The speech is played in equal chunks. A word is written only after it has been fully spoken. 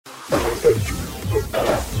Entering the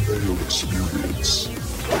Mayo Experience.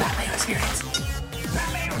 That Mayo Experience.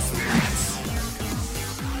 That Mayo Experience.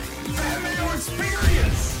 That Mayo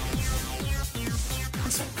Experience.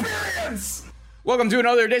 Experience. Welcome to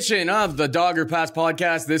another edition of the Dogger Pass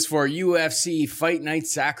podcast. This for UFC Fight Night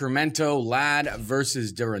Sacramento, Ladd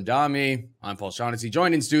versus Randamie. I'm Paul Shaughnessy,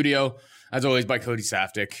 joined in studio, as always, by Cody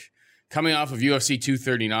Saftik. Coming off of UFC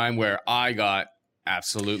 239, where I got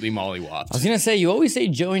absolutely mollywopped. I was going to say, you always say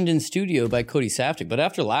joined in studio by Cody Saftik, but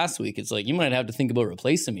after last week, it's like, you might have to think about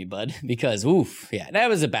replacing me, bud, because, oof, yeah, that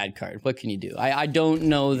was a bad card. What can you do? I don't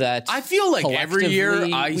know that. I feel like every year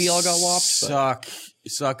we all got whopped.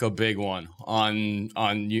 Suck a big one on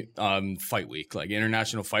fight week, like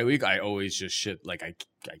International Fight Week. I always just shit, like I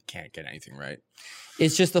can't get anything right.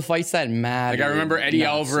 It's just the fights that matter. Like I remember Eddie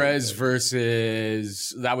Alvarez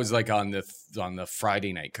versus, that was like on the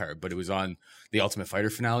Friday night card, but it was on the Ultimate Fighter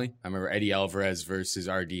finale. I remember Eddie Alvarez versus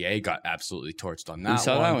RDA got absolutely torched on that one. We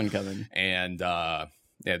saw that one coming. And yeah,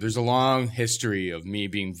 there's a long history of me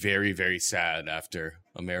being very, very sad after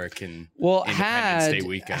American Independence Day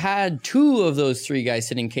weekend. Had two of those three guys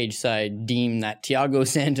sitting cage side deem that Thiago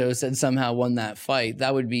Santos had somehow won that fight.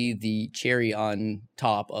 That would be the cherry on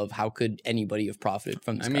top of how could anybody have profited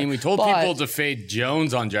from this. I mean, we told people to fade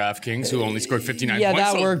Jones on DraftKings, who only scored 59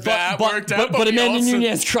 points. That worked. But Amanda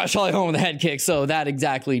Nunes crushed Holly Holm with a head kick, so that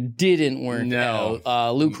exactly didn't work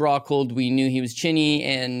out. Luke Rockhold, we knew he was chinny,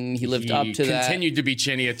 and he lived up to that. He continued to be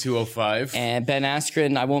chinny at 205. And Ben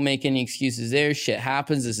Askren, I won't make any excuses there. Shit happens.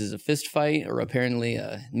 This is a fist fight, or apparently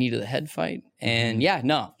a knee to the head fight. And yeah,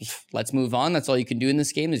 no, let's move on. That's all you can do in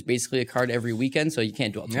this game. There's basically a card every weekend, so you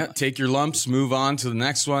can't dwell too much. Take your lumps, move on to the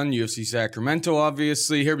next one. UFC Sacramento,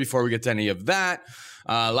 obviously. Here, before we get to any of that,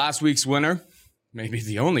 last week's winner, maybe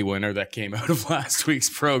the only winner that came out of last week's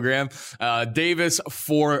program, Davis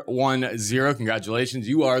 410. Congratulations.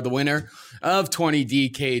 You are the winner of 20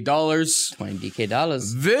 DK dollars. 20 DK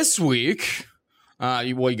dollars. This week, what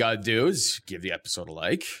you got to do is give the episode a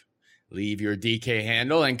like. Leave your DK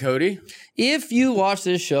handle. And Cody? If you watch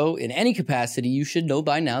this show in any capacity, you should know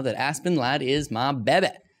by now that Aspen Ladd is my bebe.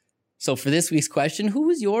 So for this week's question, who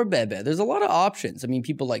is your bebe? There's a lot of options. I mean,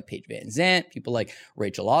 people like Paige Van Zandt, people like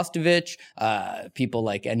Rachel Ostovich, people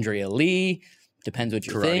like Andrea Lee. Depends what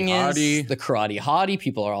your thing is. The Karate Hottie.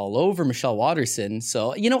 People are all over. Michelle Watterson.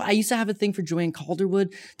 So, you know, I used to have a thing for Joanne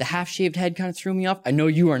Calderwood. The half-shaved head kind of threw me off. I know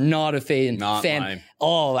you are not a fan. Mine.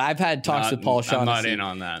 Oh, I've had talks with Paul Shaughnessy. I'm not in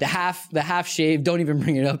on that. The half-shaved, don't even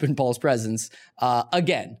bring it up in Paul's presence.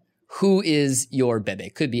 Again, who is your bebe?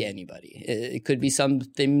 It could be anybody. It could be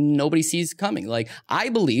something nobody sees coming. Like, I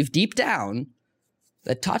believe deep down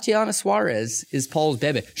that Tatiana Suarez is Paul's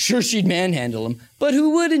bebe. Sure, she'd manhandle him, but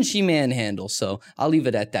who wouldn't she manhandle? So I'll leave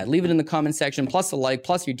it at that. Leave it in the comment section, plus a like,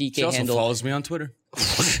 plus your DK handle. She also follows me on Twitter.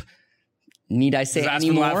 Need I say any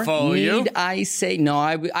more? Need I say no?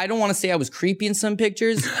 I don't want to say I was creepy in some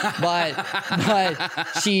pictures, but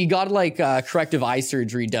she got like corrective eye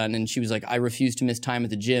surgery done, and she was like, I refuse to miss time at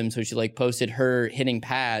the gym, so she like posted her hitting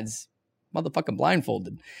pads. Motherfucking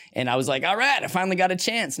blindfolded. And I was like, all right, I finally got a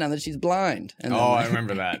chance now that she's blind. And I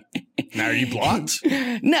remember that. Now are you blocked?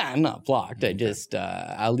 Nah, I'm not blocked. I just,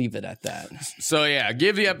 I'll leave it at that. So yeah,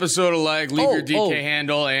 give the episode a like, leave your DK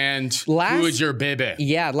handle, and who is your baby?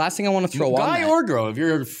 Yeah, last thing I want to throw on Guy or girl, if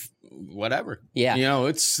you're whatever. Yeah. You know,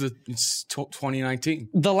 it's 2019.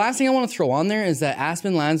 The last thing I want to throw on there is that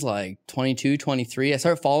Aspen Ladd's like 22, 23. I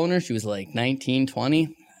started following her. She was like 19,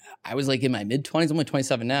 20. I was like in my mid-20s. I'm only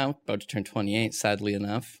 27 now, about to turn 28, sadly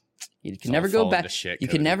enough. You can never go back. You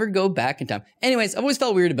can never go back in time. Anyways, I've always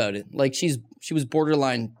felt weird about it. Like she was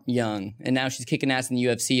borderline young, and now she's kicking ass in the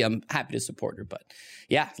UFC. I'm happy to support her, but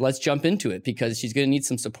yeah, let's jump into it because she's going to need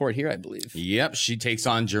some support here, I believe. Yep, she takes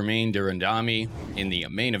on Germaine de Randamie in the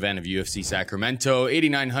main event of UFC Sacramento.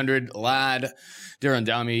 8,900 Ladd. De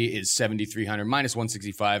Randamie is 7,300, minus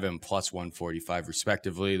 165 and plus 145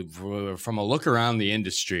 respectively. From a look around the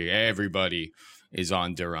industry, everybody is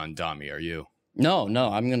on de Randamie. Are you? No,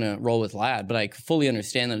 I'm going to roll with Ladd, but I fully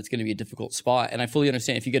understand that it's going to be a difficult spot. And I fully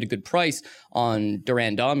understand if you get a good price on de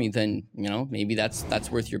Randamie, then, you know, maybe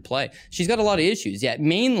that's worth your play. She's got a lot of issues. Yeah,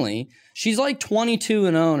 mainly, she's like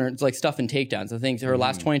 22-0, or it's like stuffing takedowns. I think her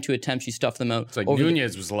last 22 attempts, she stuffed them out. It's like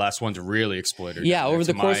Nunez was the last one to really exploit her. Yeah, over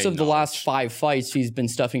the course of the last 5 fights, she's been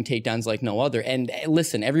stuffing takedowns like no other. And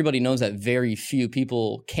listen, everybody knows that very few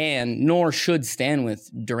people can nor should stand with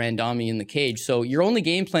de Randamie in the cage. So your only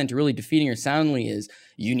game plan to really defeating her soundly is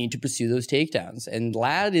you need to pursue those takedowns. And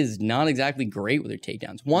Ladd is not exactly great with her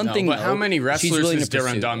takedowns. But how many wrestlers has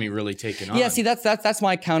Randamie really taken on? Yeah, see, that's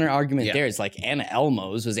my counter argument there. It's like Anna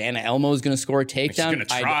Elmos. Was Anna Elmos going to score a takedown? She's going to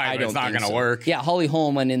try, but it's not going to work. Yeah, Holly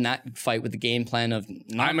Holm went in that fight with the game plan of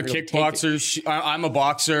I'm a kickboxer. I'm a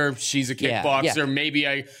boxer. She's a kickboxer. Yeah.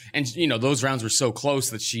 Maybe those rounds were so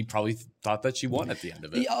close that she probably thought that she won at the end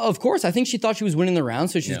of it. Of course, I think she thought she was winning the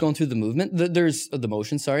round, so she's going through the movement. There's the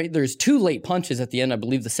motion. Sorry, there's 2 late punches at the end. I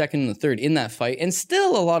believe the second and the third in that fight, and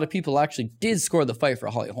still a lot of people actually did score the fight for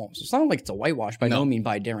Holly Holm. So it's not like it's a whitewash by no means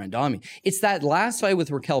by Randamie. It's that last fight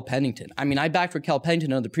with Raquel Pennington. I mean, I backed Raquel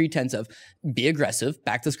Pennington under the pretense of be aggressive,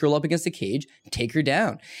 back this girl up against the cage, take her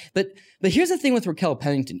down. But here's the thing with Raquel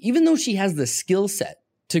Pennington. Even though she has the skill set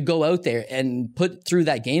to go out there and put through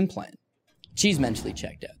that game plan, she's mentally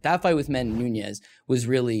checked out. That fight with Amanda Nunes was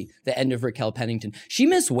really the end of Raquel Pennington. She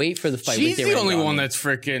missed weight for the fight with Randamie. She's the only one that's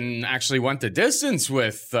freaking actually went the distance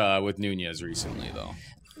with Nunes recently, though.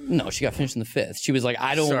 No, she got finished in the 5th. She was like,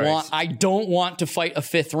 I don't want to fight a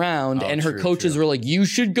 5th round. And her coaches were like, you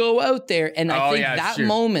should go out there. And I think that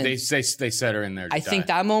moment. They set her in there. I think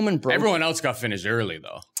that moment broke. Everyone else got finished early,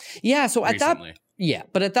 though. Yeah, so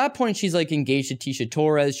but at that point, she's like engaged to Tisha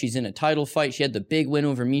Torres. She's in a title fight. She had the big win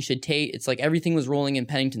over Miesha Tate. It's like everything was rolling in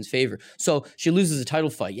Pennington's favor. So she loses a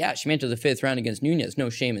title fight. Yeah, she made it to the 5th round against Nunes.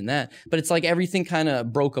 No shame in that. But it's like everything kind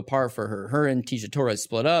of broke apart for her. Her and Tisha Torres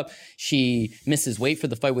split up. She misses weight for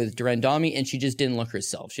the fight with Randamie, and she just didn't look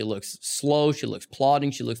herself. She looks slow. She looks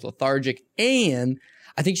plodding. She looks lethargic. And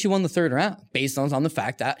I think she won the 3rd round based on the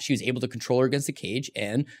fact that she was able to control her against the cage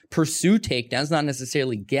and pursue takedowns, not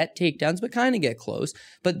necessarily get takedowns, but kind of get close.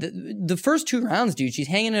 But the first 2 rounds, dude, she's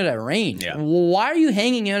hanging out at range. Yeah. Why are you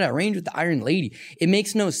hanging out at range with the Iron Lady? It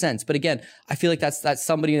makes no sense. But again, I feel like that's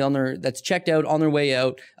somebody that's checked out on their way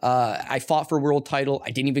out. I fought for a world title.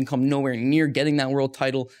 I didn't even come nowhere near getting that world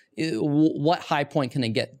title. What high point can I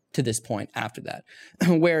get to this point after that?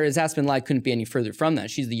 Whereas Aspen Ladd couldn't be any further from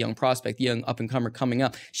that. She's the young prospect, the young up-and-comer coming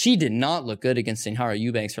up. She did not look good against Sinhara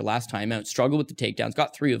Eubanks her last time out. Struggled with the takedowns,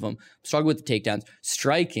 got 3 of them. Struggled with the takedowns.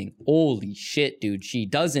 Striking, holy shit, dude. She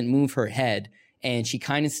doesn't move her head, and she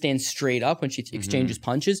kind of stands straight up when she exchanges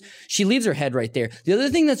punches. She leaves her head right there. The other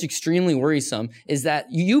thing that's extremely worrisome is that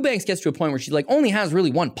Eubanks gets to a point where she like only has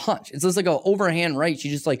really 1 punch. It's just like an overhand right. She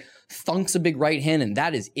just like thunks a big right hand, and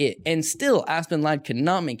that is it. And still, Aspen Ladd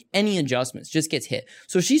cannot make any adjustments, just gets hit.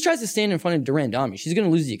 So if she tries to stand in front of Randamie, she's going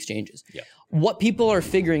to lose the exchanges. Yeah. What people are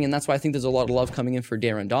figuring, and that's why I think there's a lot of love coming in for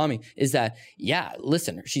Randamie, is that, yeah,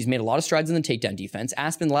 listen, she's made a lot of strides in the takedown defense.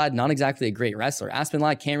 Aspen Ladd, not exactly a great wrestler. Aspen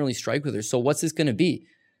Ladd can't really strike with her. So what's this going to be?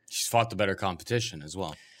 She's fought the better competition as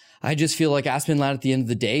well. I just feel like Aspen Ladd at the end of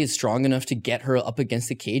the day is strong enough to get her up against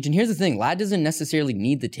the cage. And here's the thing, Ladd doesn't necessarily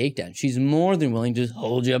need the takedown. She's more than willing to just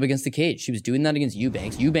hold you up against the cage. She was doing that against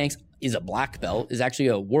Eubanks. Eubanks is a black belt, is actually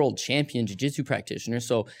a world champion jiu-jitsu practitioner.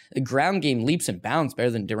 So the ground game leaps and bounds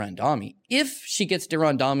better than Randamie. If she gets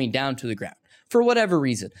Randamie down to the ground, for whatever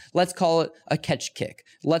reason, let's call it a catch kick.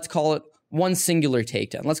 Let's call it one singular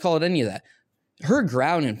takedown. Let's call it any of that. Her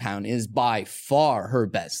ground and pound is by far her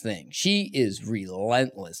best thing. She is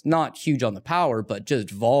relentless. Not huge on the power, but just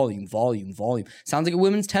volume. Sounds like a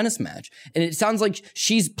women's tennis match. And it sounds like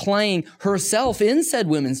she's playing herself in said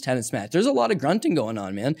women's tennis match. There's a lot of grunting going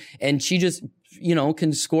on, man. And she just,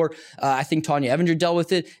 can score. I think Tanya Evinger dealt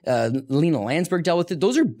with it. Lena Landsberg dealt with it.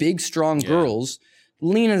 Those are big, strong girls.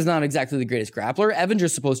 Lena's not exactly the greatest grappler.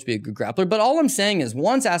 Evinger's supposed to be a good grappler. But all I'm saying is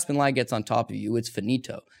once Aspen Ladd gets on top of you, it's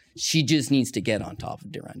finito. She just needs to get on top of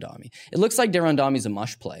Randamie. It looks like Randamie's a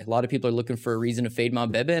mush play. A lot of people are looking for a reason to fade my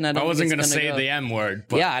Bebe, and I wasn't going to say the M word.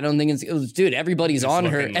 But yeah, I don't think dude, everybody's on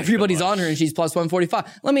her. Everybody's on her, and she's plus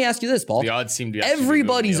 145. Let me ask you this, Paul. The odds seem to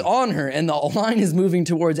everybody's on her, and the line is moving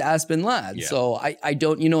towards Aspen Ladd. Yeah. So I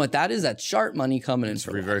don't, you know what that is? That's sharp money coming in. It's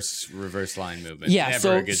for reverse line movement. Yeah.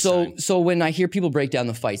 So when I hear people break down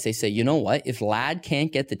the fights, they say, you know what? If Ladd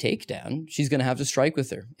can't get the takedown, she's going to have to strike with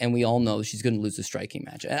her, and we all know she's going to lose the striking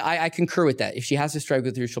match. I concur with that. If she has to strike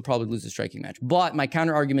with her, she'll probably lose the striking match. But my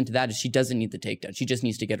counter argument to that is she doesn't need the takedown. She just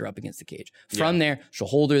needs to get her up against the cage. From there, she'll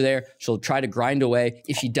hold her there. She'll try to grind away.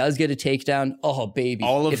 If she does get a takedown, oh, baby.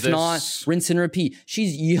 If not, rinse and repeat.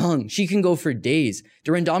 She's young. She can go for days.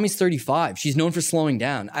 Randamie's 35. She's known for slowing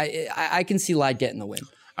down. I can see Ladd getting the win.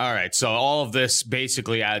 All right, so all of this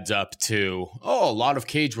basically adds up to, a lot of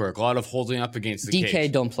cage work, a lot of holding up against the cage.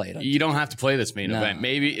 DK, don't play it. You don't have to play this main event.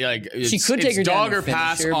 Maybe, she could take her down dog or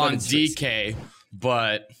pass on DK,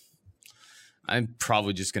 but I'm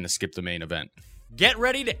probably just going to skip the main event. Get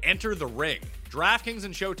ready to enter the ring. DraftKings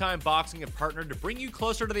and Showtime Boxing have partnered to bring you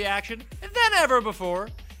closer to the action than ever before.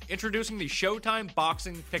 Introducing the Showtime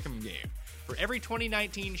Boxing Pick'em game. For every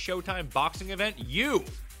 2019 Showtime boxing event, you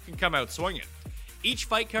can come out swinging. Each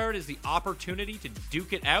fight card is the opportunity to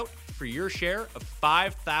duke it out for your share of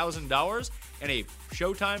 $5,000 and a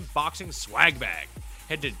Showtime boxing swag bag.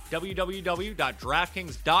 Head to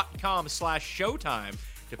www.draftkings.com/showtime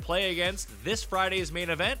to play against this Friday's main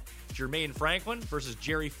event, Jermaine Franklin versus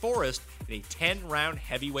Jerry Forrest in a 10-round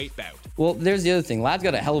heavyweight bout. Well, there's the other thing. Lad's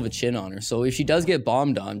got a hell of a chin on her. So if she does get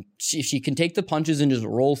bombed on, if she can take the punches and just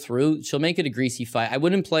roll through, she'll make it a greasy fight. I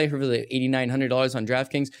wouldn't play her for the $8,900 on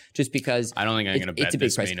DraftKings just because I don't think I'm going to bet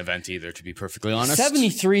this main event either, to be perfectly honest.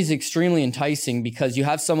 73 is extremely enticing because you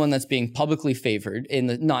have someone that's being publicly favored,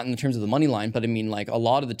 not in the terms of the money line, but I mean, like, a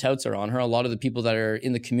lot of the touts are on her. A lot of the people that are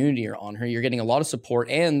in the community are on her. You're getting a lot of support,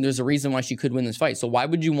 and there's a reason why she could win this fight. So why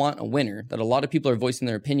would you want a winner that a lot of people are voicing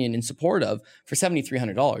their opinion in support of for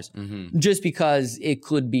 $7,300 just because it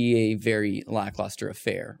could be a very lackluster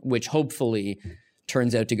affair, which hopefully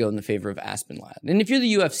turns out to go in the favor of Aspen Ladd. And if you're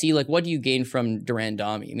the UFC, like, what do you gain from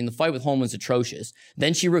Randamie? I mean, the fight with Holm was atrocious.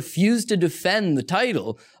 Then she refused to defend the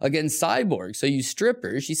title against Cyborg. So you strip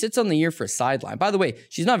her. She sits on the year for a sideline. By the way,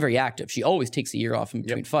 she's not very active. She always takes a year off in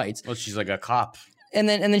between fights. Well, she's like a cop. And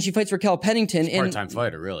then she fights Raquel Pennington. She's a part-time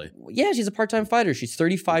fighter, really. Yeah, she's a part-time fighter. She's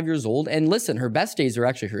 35 years old. And listen, her best days are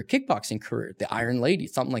actually her kickboxing career. The Iron Lady,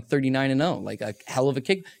 something like 39-0, like a hell of a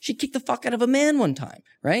kick. She kicked the fuck out of a man one time,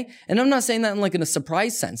 right? And I'm not saying that in a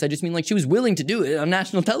surprise sense. I just mean, like, she was willing to do it on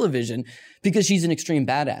national television because she's an extreme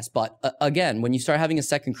badass. But again, when you start having a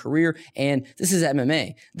second career, and this is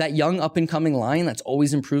MMA, that young up-and-coming line that's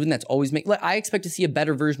always improving, that's always making... Like, I expect to see a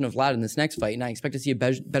better version of Ladd in this next fight, and I expect to see a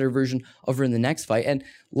better version of her in the next fight. And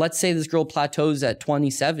let's say this girl plateaus at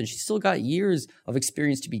 27. She's still got years of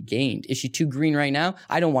experience to be gained. Is she too green right now?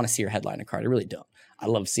 I don't want to see her headline a card. I really don't. I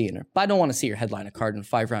love seeing her, but I don't want to see her headline a card in a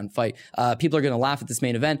 5-round fight. People are going to laugh at this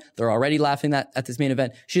main event. They're already laughing at this main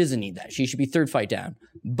event. She doesn't need that. She should be third fight down,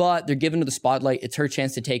 but they're giving her the spotlight. It's her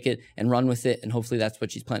chance to take it and run with it, and hopefully that's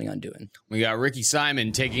what she's planning on doing. We got Ricky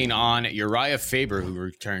Simon taking on Uriah Faber, who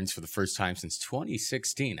returns for the first time since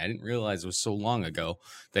 2016. I didn't realize it was so long ago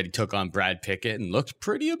that he took on Brad Pickett and looked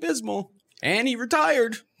pretty abysmal. And he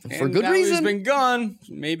retired. For good reason. He's been gone.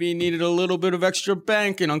 Maybe he needed a little bit of extra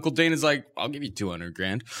bank, and Uncle Dana's like, I'll give you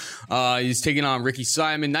 $200,000. He's taking on Ricky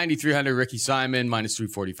Simon, 9,300 Ricky Simon, minus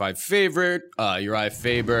 345 favorite. Uriah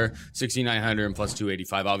Faber, 6,900 and plus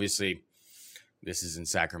 285. Obviously, this is in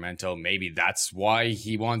Sacramento. Maybe that's why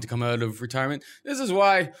he wanted to come out of retirement. This is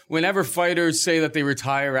why whenever fighters say that they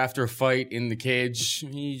retire after a fight in the cage,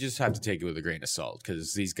 you just have to take it with a grain of salt,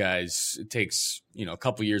 because these guys, it takes, a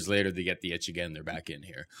couple years later, they get the itch again. They're back in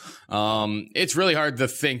here. It's really hard to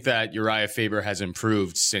think that Uriah Faber has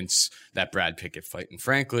improved since that Brad Pickett fight. And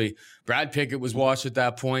frankly, Brad Pickett was washed at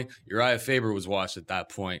that point. Uriah Faber was washed at that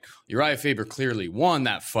point. Uriah Faber clearly won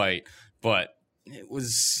that fight, but it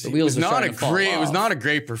was not a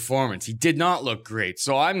great performance. He did not look great.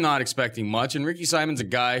 So I'm not expecting much. And Ricky Simon's a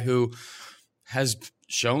guy who has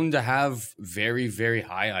shown to have very, very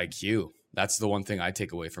high IQ. That's the one thing I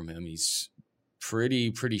take away from him. He's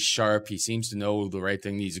pretty sharp. He seems to know the right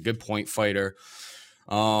thing. He's a good point fighter.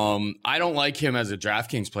 I don't like him as a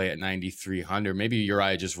DraftKings play at 9,300. Maybe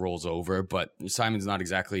Uriah just rolls over, but Simon's not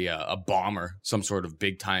exactly a bomber, some sort of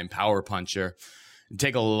big time power puncher. It'd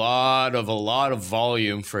take a lot of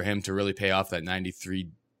volume for him to really pay off that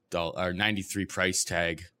 $93 price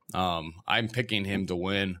tag. I'm picking him to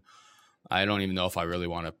win. I don't even know if I really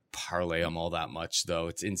want to parlay him all that much, though.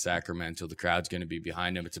 It's in Sacramento. The crowd's going to be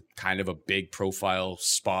behind him. It's a kind of a big profile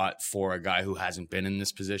spot for a guy who hasn't been in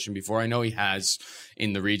this position before. I know he has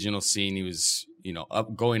in the regional scene. He was,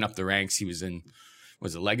 going up the ranks. He was in,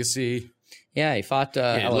 was it Legacy? Yeah, he fought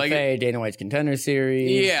LFA, Dana White's Contender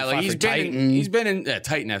Series. Yeah, like he's been in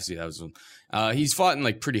Titan FC. That was one. He's fought in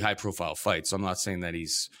like pretty high profile fights. So I'm not saying that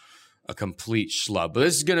he's a complete schlub, but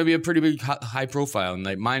this is going to be a pretty big high profile, and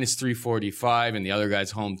like minus 345 in the other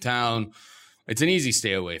guy's hometown. It's an easy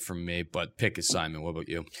stay away from me, but pick is Simon. What about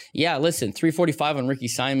you? Yeah, listen, 345 on Ricky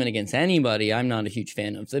Simon against anybody, I'm not a huge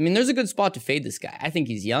fan of. I mean, there's a good spot to fade this guy. I think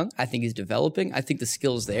he's young. I think he's developing. I think the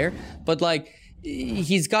skill's there, but like,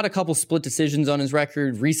 he's got a couple split decisions on his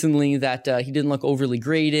record recently that he didn't look overly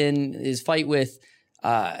great in. His fight with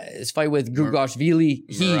Grugashvili,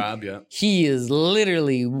 he is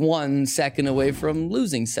literally 1 second away from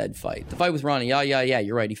losing said fight. The fight with Ronnie, yeah,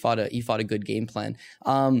 you're right. He fought a good game plan.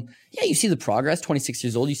 You see the progress. 26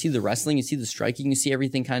 years old. You see the wrestling. You see the striking. You see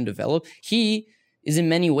everything kind of develop. He is in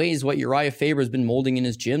many ways what Uriah Faber has been molding in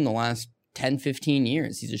his gym the last 10, 15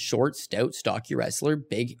 years. He's a short, stout, stocky wrestler,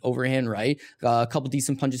 big overhand right, a couple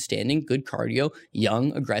decent punches standing, good cardio,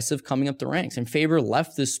 young, aggressive, coming up the ranks. And Faber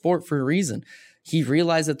left this sport for a reason. He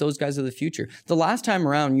realized that those guys are the future. The last time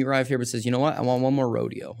around, Uriah Faber says, you know what? I want one more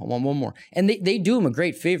rodeo. I want one more. And they do him a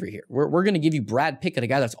great favor here. We're going to give you Brad Pickett, a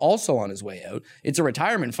guy that's also on his way out. It's a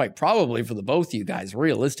retirement fight probably for the both of you guys,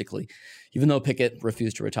 realistically, even though Pickett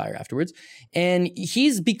refused to retire afterwards. And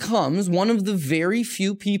he's becomes one of the very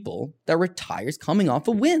few people that retires coming off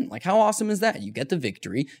a win. Like, how awesome is that? You get the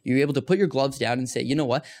victory. You're able to put your gloves down and say, you know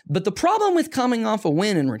what? But the problem with coming off a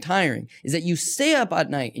win and retiring is that you stay up at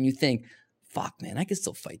night and you think, fuck, man, I can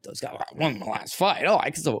still fight those guys. I won the last fight. Oh, I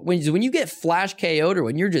can still. When you get flash KO'd or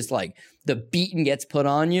when you're just like the beating gets put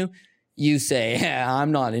on you, you say, yeah,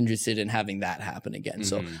 I'm not interested in having that happen again.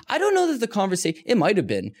 So I don't know that the conversation, it might have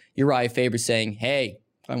been Uriah Faber saying, hey,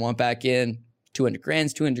 I want back in. 200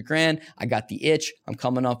 grand, 200 grand. I got the itch. I'm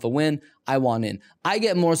coming off a win. I want in. I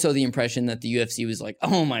get more so the impression that the UFC was like,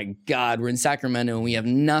 oh my God, we're in Sacramento and we have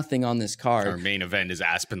nothing on this card. Our main event is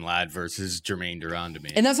Aspen Ladd versus Jermaine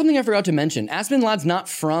Randamie. And that's something I forgot to mention. Aspen Ladd's not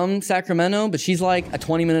from Sacramento, but she's like a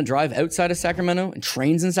 20-minute drive outside of Sacramento and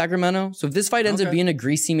trains in Sacramento. So if this fight ends up being a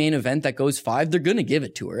greasy main event that goes 5, they're going to give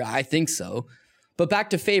it to her. I think so. But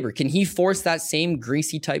back to Faber, can he force that same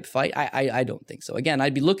greasy type fight? I don't think so. Again,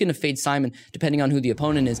 I'd be looking to fade Simon depending on who the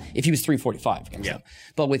opponent is if he was 345 against him.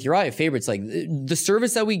 But with Uriah Faber, it's like the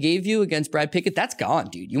service that we gave you against Brad Pickett, that's gone,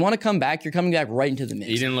 dude. You want to come back, you're coming back right into the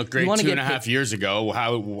mix. He didn't look great 2.5 years ago.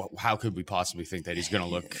 How could we possibly think that he's going to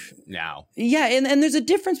look now? Yeah, and there's a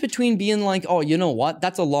difference between being like, oh, you know what?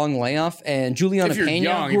 That's a long layoff. And Juliana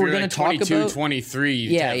Pena, who we're going to talk about.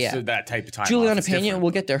 23, that type of time. Juliana Pena,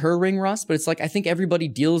 we'll get to her ring rust, but it's like I think everybody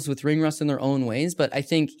deals with ring rust in their own ways, but I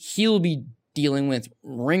think he'll be dealing with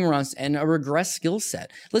ring rust and a regressed skill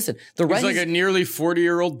set. Listen, he's like a nearly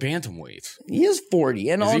 40-year-old bantamweight. He is 40.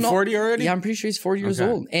 And is he 40 already? Yeah, I'm pretty sure he's 40 years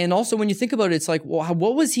old. And also when you think about it, it's like, well,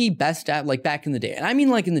 what was he best at like back in the day? And I mean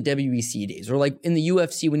like in the WEC days or like in the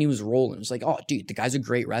UFC when he was rolling. It's like, oh, dude, the guy's a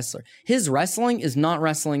great wrestler. His wrestling is not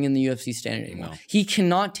wrestling in the UFC standard anymore. No. He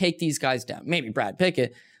cannot take these guys down. Maybe Brad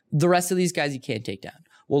Pickett. The rest of these guys he can't take down.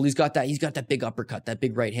 Well, he's got that big uppercut, that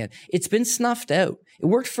big right hand. It's been snuffed out. It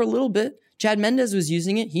worked for a little bit. Chad Mendez was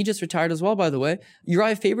using it. He just retired as well, by the way.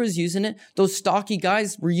 Uriah Faber is using it. Those stocky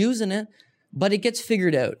guys were using it, but it gets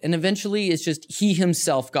figured out. And eventually it's just he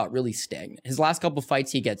himself got really stagnant. His last couple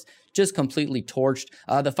fights, he gets just completely torched.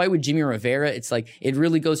 The fight with Jimmy Rivera, it's like, it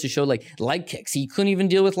really goes to show like leg kicks. He couldn't even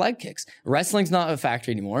deal with leg kicks. Wrestling's not a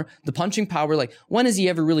factor anymore. The punching power, like when has he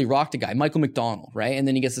ever really rocked a guy? Michael McDonald, right? And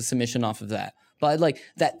then he gets a submission off of that. But like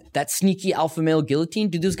that sneaky alpha male guillotine,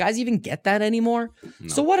 do those guys even get that anymore? No.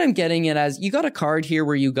 So what I'm getting at is you got a card here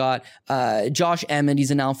where you got Josh Emmett, he's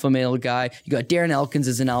an alpha male guy. You got Darren Elkins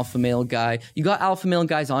as an alpha male guy. You got alpha male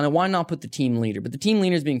guys on it. Why not put the team leader? But the team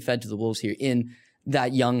leader is being fed to the wolves here in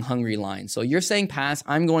that young, hungry line. So you're saying pass.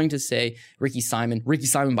 I'm going to say Ricky Simon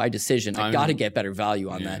by decision. I got to get better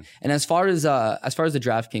value on that. And as far as the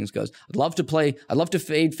DraftKings goes, I'd love to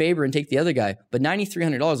fade Faber and take the other guy, but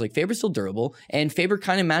 $9,300, like Faber's still durable and Faber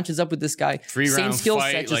kind of matches up with this guy. Same skill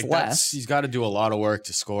set, just less. He's got to do a lot of work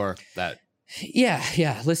to score that.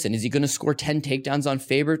 Yeah. Listen, is he going to score 10 takedowns on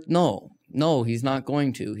Faber? No, he's not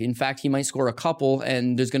going to. In fact, he might score a couple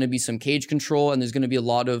and there's going to be some cage control and there's going to be a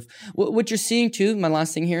lot of what you're seeing too. My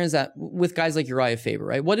last thing here is that with guys like Uriah Faber,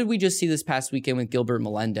 right? What did we just see this past weekend with Gilbert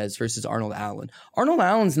Melendez versus Arnold Allen? Arnold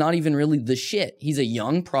Allen's not even really the shit. He's a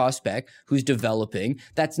young prospect who's developing.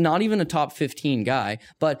 That's not even a top 15 guy,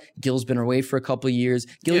 but Gil's been away for a couple of years.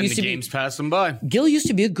 Games passed him by. Gil used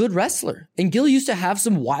to be a good wrestler and Gil used to have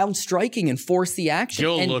some wild striking and force the action.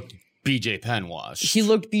 Gil looked BJ Penn washed. He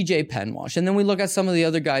looked BJ Penn washed. And then we look at some of the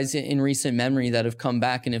other guys in recent memory that have come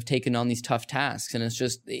back and have taken on these tough tasks. And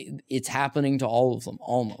it's happening to all of them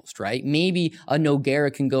almost, right? Maybe a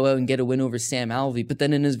Nogueira can go out and get a win over Sam Alvey, but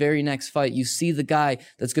then in his very next fight, you see the guy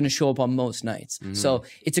that's going to show up on most nights. Mm-hmm. So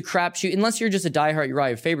it's a crapshoot. Unless you're just a diehard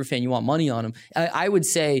Uriah Faber fan, you want money on him. I would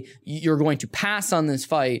say you're going to pass on this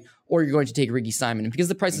fight or you're going to take Ricky Simon. And because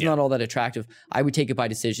the price is not all that attractive, I would take it by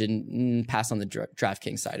decision, pass on the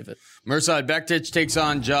DraftKings side of it. Mursad Bektic takes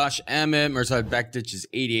on Josh Emmett. Mursad Bektic is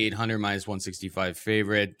 8,800 minus 165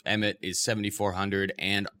 favorite. Emmett is 7,400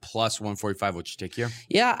 and plus 145. What you take here?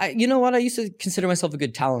 Yeah, you know what? I used to consider myself a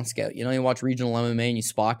good talent scout. You know, you watch regional MMA and you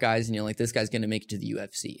spot guys and you're like, this guy's going to make it to the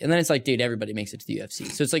UFC. And then it's like, dude, everybody makes it to the UFC.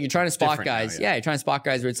 So it's like you're trying to spot guys. Now, you're trying to spot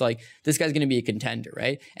guys where it's like, this guy's going to be a contender,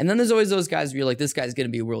 right? And then there's always those guys where you're like, this guy's going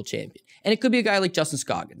to be a world champion. And it could be a guy like Justin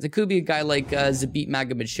Scoggins. It could be a guy like Zabit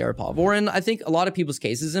Magomed-Sharipov. Or in, I think, a lot of people's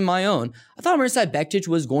cases, in my own, I thought Mursad Bektic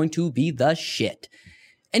was going to be the shit.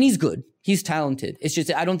 And he's good. He's talented. It's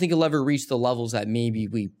just I don't think he'll ever reach the levels that maybe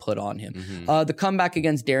we put on him. The comeback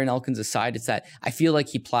against Darren Elkins aside, it's that I feel like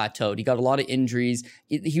he plateaued. He got a lot of injuries.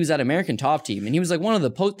 He was at American Top Team, and he was like one of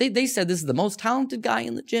the they said this is the most talented guy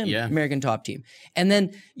in the gym. Yeah. American Top Team. And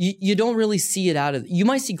then you don't really see it out of. You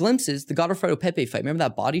might see glimpses. The Godofredo Pepe fight. Remember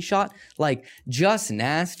that body shot? Like just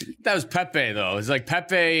nasty. That was Pepe though. It's like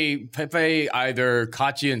Pepe either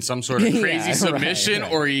caught you in some sort of crazy submission,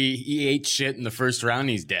 right. Or he ate shit in the first round.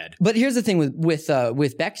 He's dead. But here's the thing with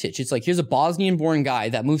Bektic. It's like here's a Bosnian-born guy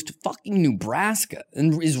that moves to fucking Nebraska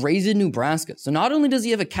and is raised in Nebraska. So not only does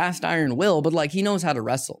he have a cast iron will, but like he knows how to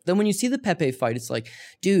wrestle. Then when you see the Pepe fight, it's like,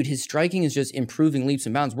 dude, his striking is just improving leaps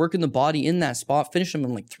and bounds, working the body in that spot, finish him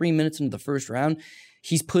in like 3 minutes into the first round.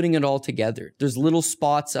 He's putting it all together. There's little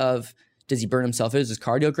spots of, does he burn himself out? Is his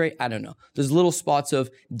cardio great? I don't know. There's little spots of,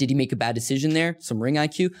 did he make a bad decision there? Some ring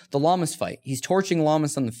IQ. The Lamas fight. He's torching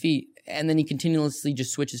Lamas on the feet, and then he continuously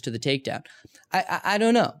just switches to the takedown. I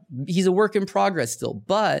don't know. He's a work in progress still,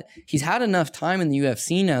 but he's had enough time in the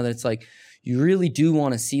UFC now that it's like, you really do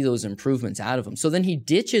want to see those improvements out of him. So then he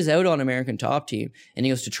ditches out on American Top Team, and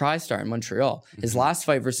he goes to TriStar in Montreal. His last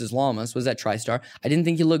fight versus Lamas was at TriStar. I didn't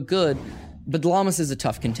think he looked good, but Lamas is a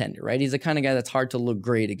tough contender, right? He's the kind of guy that's hard to look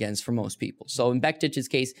great against for most people. So in Bektic's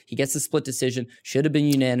case, he gets a split decision, should have been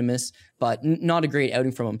unanimous, but not a great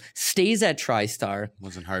outing from him. Stays at TriStar.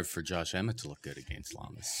 Wasn't hard for Josh Emmett to look good against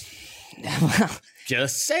Lamas.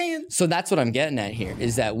 Just saying. So that's what I'm getting at here,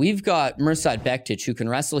 is that we've got Mirsad Bektic who can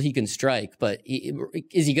wrestle, he can strike, but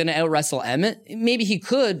is he going to out-wrestle Emmett? Maybe he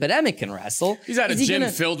could, but Emmett can wrestle. He's at a gym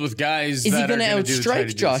filled with guys that are going to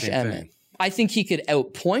outstrike Josh Emmett? Thing. I think he could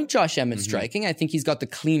outpoint Josh Emmett's striking. I think he's got the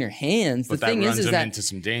cleaner hands. But the thing runs is him that into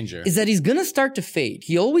some danger. Is that he's going to start to fade.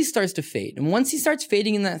 He always starts to fade. And once he starts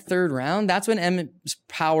fading in that third round, that's when Emmett's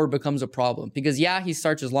power becomes a problem. Because yeah, he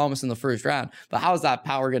starts as Lamas in the first round, but how is that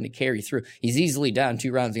power going to carry through? He's easily down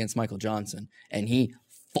 2 rounds against Michael Johnson, and he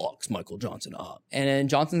fucks Michael Johnson up. And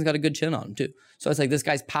Johnson's got a good chin on him too. So it's like this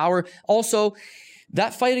guy's power. Also,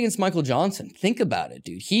 that fight against Michael Johnson, think about it,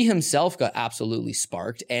 dude. He himself got absolutely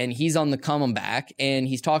sparked, and he's on the coming back, and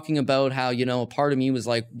he's talking about how, you know, a part of me was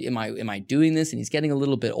like, am I doing this? And he's getting a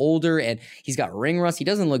little bit older, and he's got ring rust. He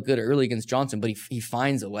doesn't look good early against Johnson, but he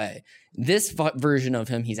finds a way. This version of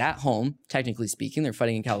him, he's at home, technically speaking. They're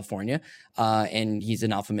fighting in California, and he's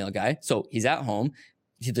an alpha male guy, so he's at home.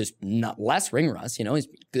 There's not less ring rust, you know, he's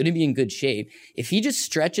going to be in good shape. If he just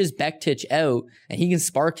stretches Bektic out and he can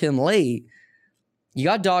spark him late, you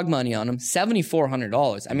got dog money on him,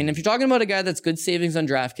 $7,400. I mean, if you're talking about a guy that's good savings on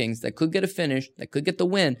DraftKings, that could get a finish, that could get the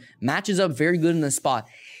win, matches up very good in the spot.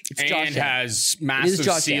 It's Josh and has massive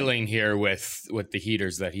ceiling here with the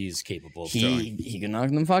heaters that he's capable of throwing. He can knock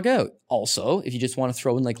them the fuck out. Also, if you just want to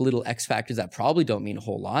throw in like little X factors that probably don't mean a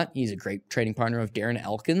whole lot, he's a great trading partner of Darren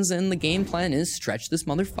Elkins, and the game plan is stretch this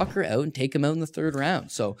motherfucker out and take him out in the third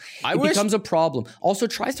round. So it becomes a problem. Also,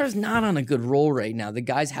 TriStar's not on a good roll right now. The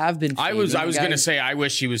guys have been fading. I was going to say, I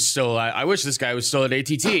wish he was still. I wish this guy was still at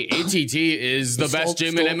ATT. ATT is the best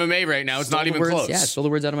gym in MMA right now. It's not even close. Yeah, stole the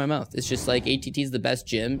words out of my mouth. It's just like ATT is the best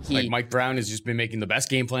gym. Like Mike Brown has just been making the best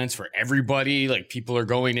game plans for everybody. Like people are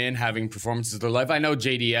going in having performances of their life. I know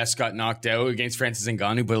JDS got knocked out against Francis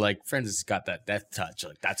Ngannou, but like Francis got that death touch.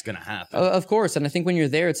 Like that's gonna happen. Of course, and I think when you're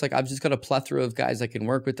there, it's like I've just got a plethora of guys I can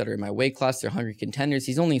work with that are in my weight class. They're hungry contenders.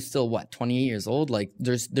 He's only still 28 years old. Like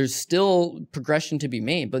there's still progression to be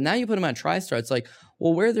made. But now you put him at TriStar, it's like,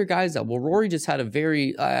 well, where are their guys at? Well, Rory just had a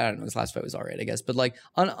very, I don't know, his last fight was all right, I guess, but like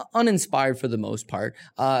uninspired for the most part.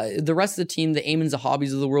 The rest of the team, the Eamon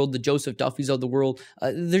Zahabis of the world, the Joseph Duffys of the world,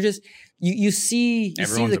 they're just, you see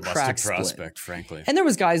everyone's the a cracks busted prospect, frankly. And there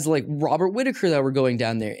was guys like Robert Whitaker that were going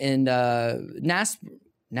down there, and Nasrat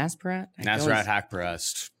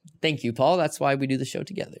Hakparast. Thank you, Paul. That's why we do the show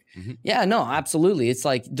together. Mm-hmm. Yeah, no, absolutely. It's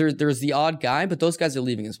like there's the odd guy, but those guys are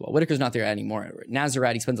leaving as well. Whitaker's not there anymore.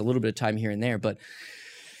 Nazarat, he spends a little bit of time here and there, but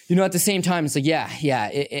you know, at the same time, it's like, yeah.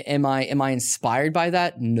 Am I inspired by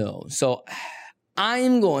that? No. So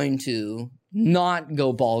I'm going to not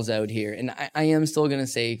go balls out here, and I am still going to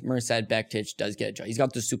say Mirsad Bektic does get a job. He's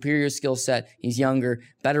got the superior skill set. He's younger,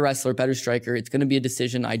 better wrestler, better striker. It's going to be a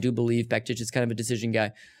decision. I do believe Bektic is kind of a decision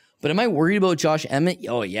guy. But am I worried about Josh Emmett?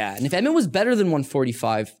 Oh, yeah. And if Emmett was better than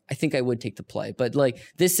 145, I think I would take the play. But like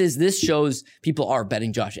this shows people are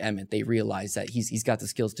betting Josh Emmett. They realize that he's got the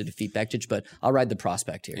skills to defeat Bektic, but I'll ride the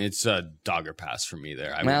prospect here. It's a dogger pass for me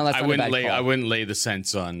there. I wouldn't lay the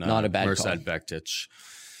sense on not a bad Mirsad Bektic.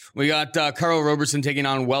 We got Carl Roberson taking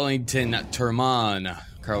on Wellington Turman.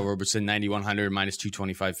 Carl Roberson, 9,100 minus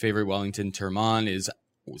 225 favorite. Wellington Turman is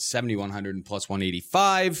 7,100 and plus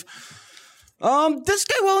 185. This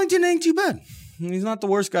guy Wellington ain't too bad. he's not the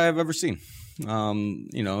worst guy I've ever seen.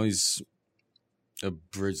 He's a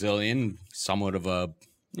Brazilian, somewhat of a,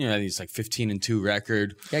 he's like 15-2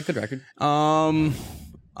 record. Yeah, good record.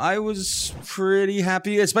 I was pretty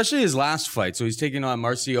happy, especially his last fight. So he's taking on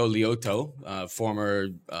Marcio Lioto, former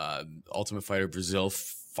Ultimate Fighter Brazil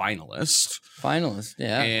finalist.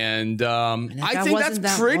 Yeah. And I think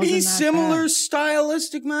that's pretty similar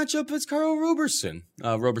stylistic matchup as Carl Roberson.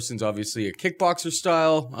 Roberson's obviously a kickboxer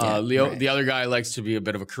style. The other guy likes to be a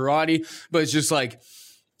bit of a karate, but it's just like,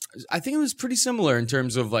 I think it was pretty similar in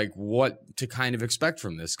terms of like what to kind of expect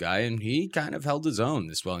from this guy. And he kind of held his own,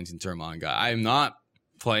 this Wellington Turman guy. I am not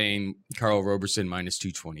playing Carl Roberson minus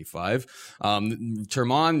 225.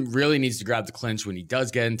 Turman really needs to grab the clinch when he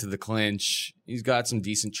does get into the clinch. He's got some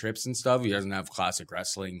decent trips and stuff. He doesn't have classic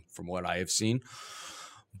wrestling from what I have seen.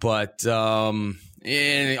 But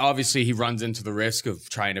and obviously he runs into the risk of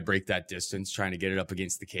trying to break that distance, trying to get it up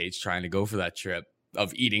against the cage, trying to go for that trip,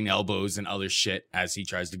 of eating elbows and other shit as he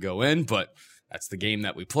tries to go in. But that's the game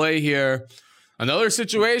that we play here. Another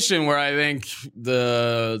situation where I think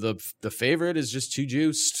the favorite is just too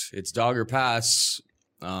juiced. It's dog or pass.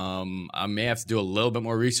 I may have to do a little bit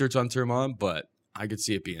more research on Turman, but I could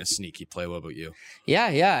see it being a sneaky play. What about you? Yeah,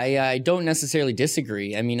 I don't necessarily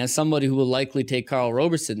disagree. I mean, as somebody who will likely take Carl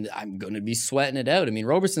Roberson, I'm going to be sweating it out. I mean,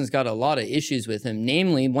 Roberson's got a lot of issues with him.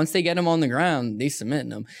 Namely, once they get him on the ground, they submit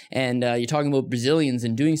him. And you're talking about Brazilians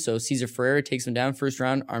in doing so. Cesar Ferreira takes him down first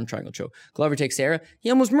round, arm triangle choke. Glover Teixeira, he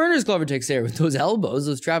almost murders Glover Teixeira with those elbows,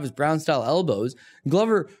 those Travis Brown-style elbows.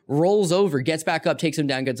 Glover rolls over, gets back up, takes him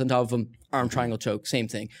down, gets on top of him, arm triangle choke, same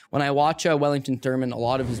thing. When I watch Wellington Turman, a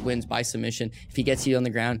lot of his wins by submission, if he gets you on the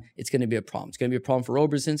ground, it's going to be a problem. It's going to be a problem for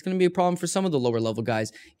Roberson. It's going to be a problem for some of the lower level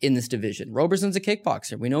guys in this division. Roberson's a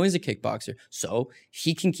kickboxer. We know he's a kickboxer. So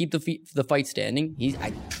he can keep the fight standing. He's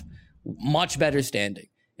much better standing.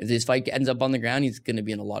 If this fight ends up on the ground, he's going to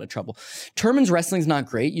be in a lot of trouble. Turman's wrestling's not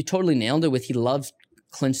great. You totally nailed it with he loves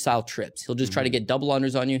clinch style trips. He'll just try to get double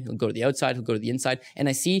unders on you. He'll go to the outside. He'll go to the inside. And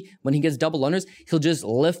I see when he gets double unders, he'll just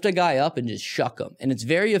lift a guy up and just shuck him. And it's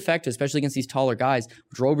very effective, especially against these taller guys,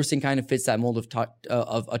 which Roberson kind of fits that mold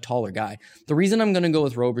of a taller guy. The reason I'm going to go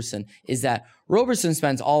with Roberson is that Roberson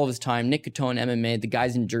spends all of his time, Nick Cotone, MMA, the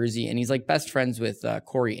guy's in Jersey, and he's like best friends with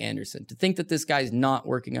Corey Anderson. To think that this guy's not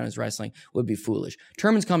working on his wrestling would be foolish.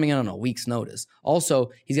 Turman's coming in on a week's notice. Also,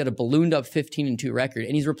 he's got a ballooned up 15-2 record,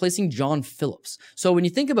 and he's replacing John Phillips. So when you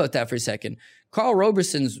think about that for a second, Carl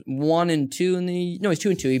Roberson's 1-2 he's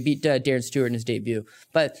 2-2. He beat Darren Stewart in his debut.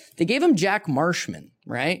 But they gave him Jack Marshman,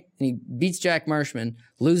 right? And he beats Jack Marshman,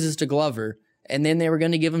 loses to Glover, and then they were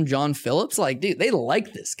going to give him John Phillips. Like, dude, they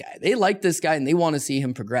like this guy. They like this guy, and they want to see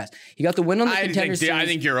him progress. He got the win on the Contender Series. I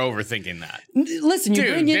think you're overthinking that. Listen,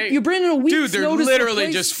 you bring in a week's notice. Dude, they're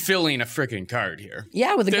literally just filling a freaking card here.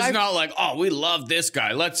 Yeah, with a guy. It's not like, oh, we love this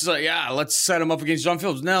guy. Let's set him up against John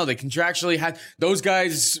Phillips. No, they contractually had those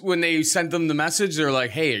guys when they sent them the message. They're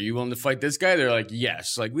like, hey, are you willing to fight this guy? They're like,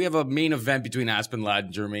 yes. Like, we have a main event between Aspen Ladd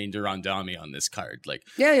and Jermaine Randamie on this card. Like,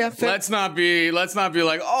 yeah. Fair. Let's not be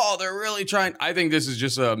like, oh, they're really trying. I think this is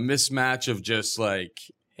just a mismatch of just like,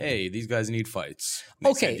 hey, these guys need fights.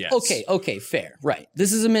 Okay, fair. Right.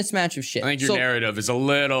 This is a mismatch of shit. I think your narrative is a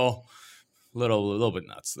little bit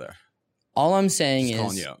nuts there. All I'm saying is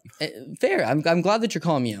calling you out. Fair. I'm glad that you're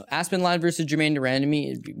calling me out. Aspen Ladd versus Jermaine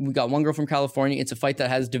Randamie. We got one girl from California. It's a fight that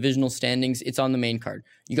has divisional standings. It's on the main card.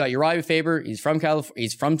 You got Uriah Faber. He's from California.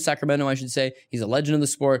 He's from Sacramento, I should say. He's a legend of the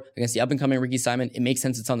sport against the up and coming Ricky Simon. It makes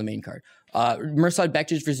sense. It's on the main card. Mirsad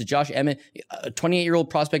Bektic versus Josh Emmett, a 28-year-old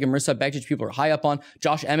prospect of Mirsad Bektic. People are high up on.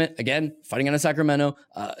 Josh Emmett, again, fighting out of Sacramento.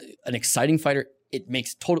 An exciting fighter. It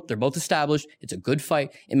makes they're both established. It's a good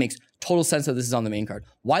fight. It makes total sense that this is on the main card.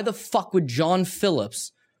 Why the fuck would John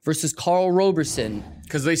Phillips versus Carl Roberson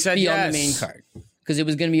be on the main card? Because it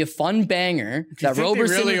was going to be a fun banger. That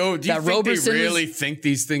Roberson. Do you think they really think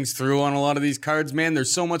these things through on a lot of these cards, man?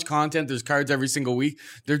 There's so much content. There's cards every single week.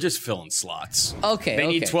 They're just filling slots. They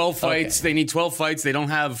need 12 fights. They need 12 fights. They don't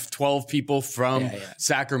have 12 people from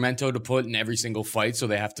Sacramento to put in every single fight, so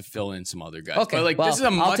they have to fill in some other guys. Okay, but this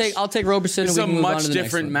is I'll take Roberson. This is a much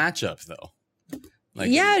different matchup, though.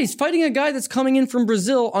 He's fighting a guy that's coming in from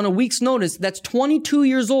Brazil on a week's notice that's 22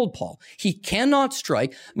 years old, Paul. He cannot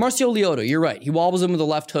strike. Marcio Lioto, you're right. He wobbles him with a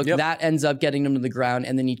left hook. Yep. That ends up getting him to the ground,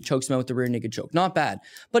 and then he chokes him out with the rear naked choke. Not bad.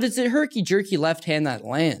 But it's a herky-jerky left hand that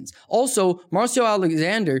lands. Also, Marcio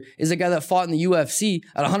Alexander is a guy that fought in the UFC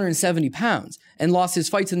at 170 pounds and lost his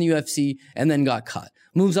fights in the UFC and then got cut.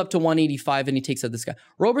 Moves up to 185, and he takes out this guy.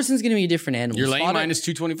 Roberson's going to be a different animal. You're laying minus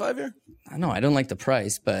 225 here? I know, I don't like the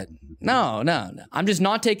price, but no. I'm just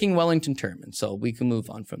not taking Wellington Turman, so we can move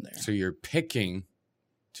on from there. So you're picking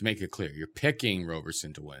to make it clear, you're picking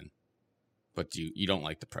Roberson to win, but you don't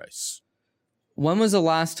like the price. When was the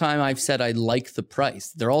last time I've said I like the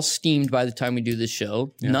price? They're all steamed by the time we do this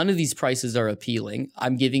show. Yeah. None of these prices are appealing.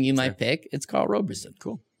 I'm giving you my pick. It's Carl Roberson.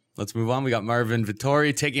 Cool. Let's move on. We got Marvin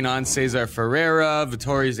Vettori taking on Cesar Ferreira.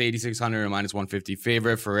 Vettori is 8,600 and minus 150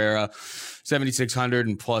 favorite. Ferreira, 7,600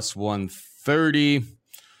 and plus 130.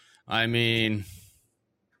 I mean,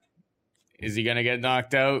 is he going to get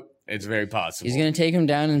knocked out? It's very possible. He's going to take him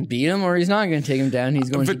down and beat him, or he's not going to take him down. He's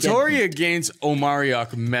going Vettori to against Omari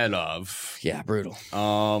Akhmedov. Yeah, brutal.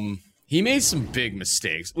 He made some big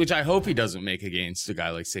mistakes, which I hope he doesn't make against a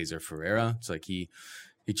guy like Cesar Ferreira. It's like he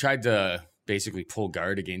tried to basically pull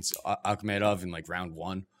guard against Akhmedov in like round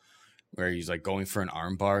 1, where he's like going for an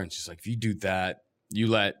arm bar, and it's just like, if you do that, you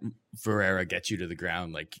let Ferreira get you to the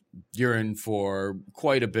ground, like you're in for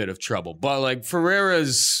quite a bit of trouble. But like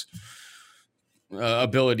Ferreira's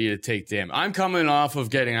ability to take damage, I'm coming off of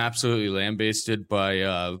getting absolutely lambasted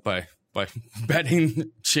by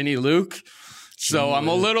betting Chinny Luke. So I'm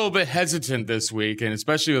a little bit hesitant this week, and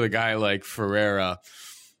especially with a guy like Ferreira.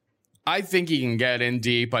 I think he can get in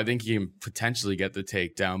deep. I think he can potentially get the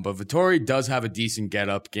takedown. But Vettori does have a decent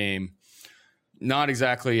get-up game. Not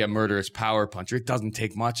exactly a murderous power puncher. It doesn't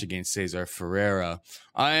take much against Cesar Ferreira.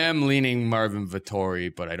 I am leaning Marvin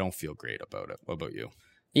Vettori, but I don't feel great about it. What about you?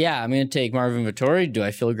 Yeah, I'm going to take Marvin Vettori. Do I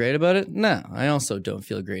feel great about it? No, I also don't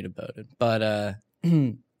feel great about it. But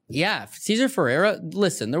yeah, Cesar Ferreira,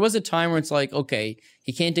 listen, there was a time where it's like, okay,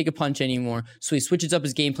 he can't take a punch anymore, so he switches up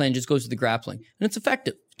his game plan, just goes to the grappling. And it's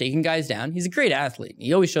effective. Taking guys down. He's a great athlete.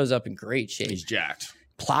 He always shows up in great shape. He's jacked.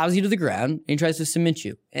 Plows you to the ground, and he tries to submit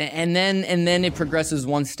you. And then it progresses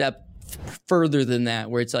one step further than that,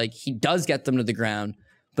 where it's like he does get them to the ground,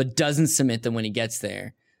 but doesn't submit them when he gets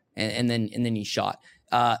there. And then he's shot.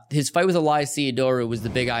 His fight with Elias Theodorou was the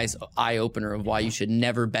big eye opener of why you should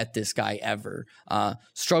never bet this guy ever.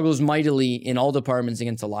 Struggles mightily in all departments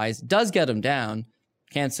against Elias. Does get him down.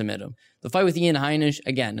 Can't submit him. The fight with Ian Heinisch,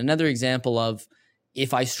 again, another example of,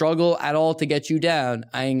 if I struggle at all to get you down,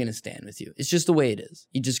 I ain't going to stand with you. It's just the way it is.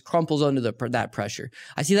 He just crumples under that pressure.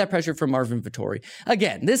 I see that pressure from Marvin Vettori.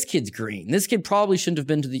 Again, this kid's green. This kid probably shouldn't have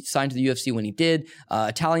been signed to the UFC when he did.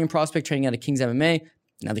 Italian prospect training out of Kings MMA.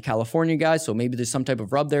 Now the California guy, so maybe there's some type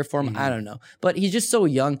of rub there for him. I don't know. But he's just so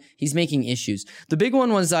young. He's making issues. The big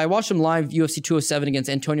one was I watched him live UFC 207 against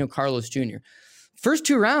Antonio Carlos Jr. First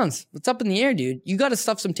 2 rounds, what's up in the air, dude? You got to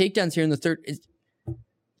stuff some takedowns here in the third.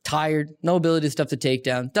 Tired, no ability to stuff the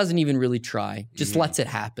takedown, doesn't even really try, just lets it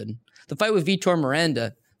happen. The fight with Vitor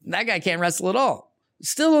Miranda, that guy can't wrestle at all.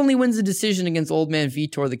 Still only wins the decision against old man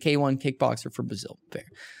Vitor, the K1 kickboxer for Brazil. Fair.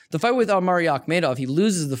 The fight with Omari Akhmedov, he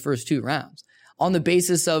loses the first 2 rounds on the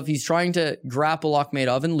basis of he's trying to grapple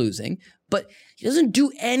Akhmedov and losing, but he doesn't do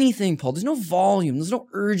anything, Paul. There's no volume. There's no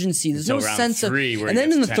urgency. There's no sense of... And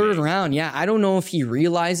then in the third round, I don't know if he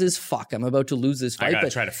realizes, fuck, I'm about to lose this fight. I got to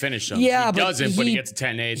try to finish him. Yeah, he doesn't, but he gets a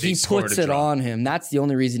 10-8. He puts it on him. That's the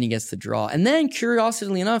only reason he gets the draw. And then,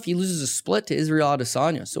 curiously enough, he loses a split to Israel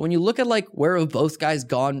Adesanya. So when you look at like where have both guys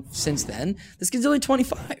gone since then, this kid's only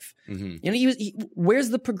 25. You know, where's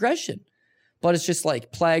the progression? But it's just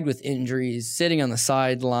like plagued with injuries, sitting on the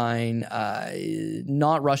sideline,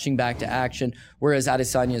 not rushing back to action. Whereas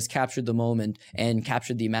Adesanya has captured the moment and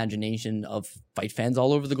captured the imagination of fight fans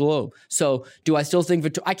all over the globe. So do I still think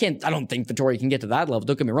I don't think Vettori can get to that level.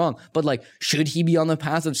 Don't get me wrong. But like, should he be on the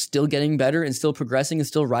path of still getting better and still progressing and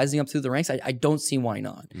still rising up through the ranks? I don't see why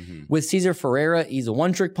not. With Cesar Ferreira, he's a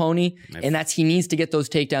one-trick pony, and he needs to get those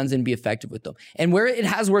takedowns and be effective with them. And where it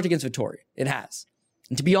has worked against Vettori, it has.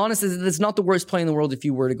 And to be honest, it's not the worst play in the world if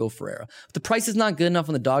you were to go Ferreira. But the price is not good enough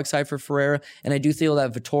on the dog side for Ferreira, and I do feel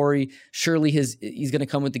that Vettori, surely he's going to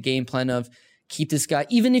come with the game plan of keep this guy,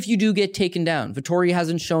 even if you do get taken down. Vettori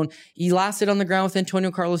hasn't shown, he lasted on the ground with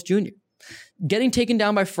Antonio Carlos Jr. Getting taken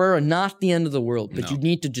down by Ferreira, not the end of the world, but you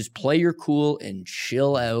need to just play your cool and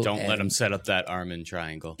chill out. Don't let him set up that arm-in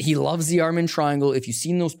triangle. He loves the arm-in triangle. If you've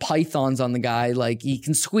seen those pythons on the guy, like he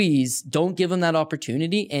can squeeze, don't give him that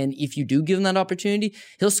opportunity. And if you do give him that opportunity,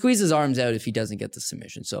 he'll squeeze his arms out if he doesn't get the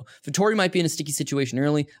submission. So Vettori might be in a sticky situation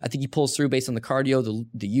early. I think he pulls through based on the cardio,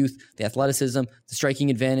 the youth, the athleticism, the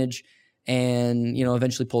striking advantage, and, you know,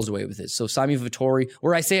 eventually pulls away with it. So Sami Vettori,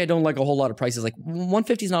 where I say I don't like a whole lot of prices, like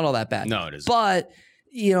 150 is not all that bad. No, it isn't. But,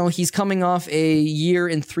 you know, he's coming off a year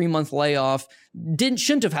and 3-month layoff.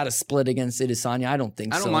 Shouldn't have had a split against Adesanya. I don't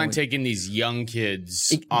think so. I don't mind taking these young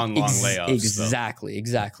kids on long layoffs.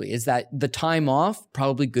 Exactly. Is that the time off?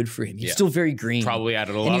 Probably good for him. He's still very green. Probably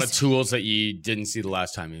added a lot of tools that you didn't see the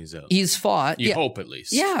last time he was out. He's fought. You hope at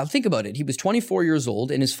least. Yeah, think about it. He was 24 years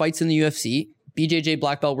old, and his fights in the UFC, BJJ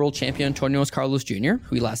black belt world champion Antonio Carlos Jr.,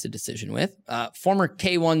 who he lost a decision with. Former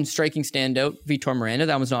K1 striking standout Vitor Miranda.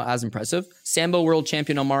 That was not as impressive. Sambo world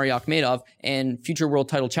champion Omari Akhmedov and future world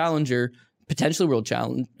title challenger, potentially world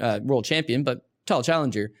champion, but title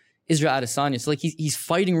challenger, Israel Adesanya. So like he's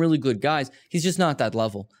fighting really good guys. He's just not that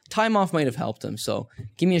level. Time off might have helped him. So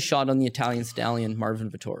give me a shot on the Italian stallion Marvin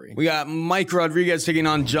Vettori. We got Mike Rodriguez taking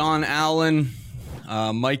on John Allen.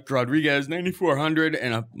 Mike Rodriguez, 9,400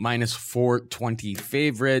 and a minus 420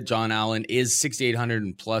 favorite. John Allen is 6,800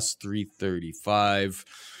 and plus 335.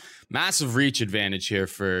 Massive reach advantage here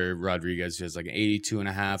for Rodriguez. He has like an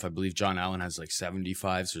 82.5. I believe John Allen has like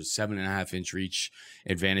 75. So 7.5 inch reach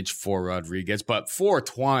advantage for Rodriguez. But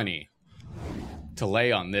 420 to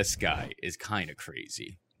lay on this guy is kind of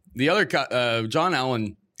crazy. The other, John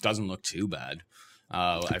Allen doesn't look too bad.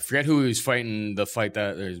 I forget who he was fighting. The fight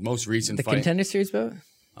that his most recent fight. The Contender Series bout?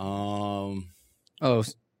 Oh,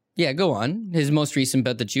 yeah. Go on. His most recent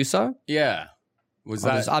bet that you saw. Yeah. Was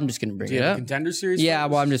that? I'm just gonna bring it have up. a Contender Series? Yeah.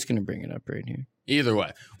 fight? Well, I'm just gonna bring it up right here. Either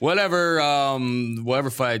way, whatever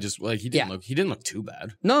fight. Just like he didn't look too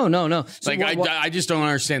bad. No. So Like I just don't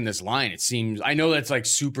understand this line. It seems I know that's like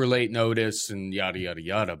super late notice and yada yada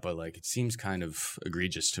yada, but like it seems kind of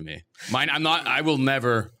egregious to me. I will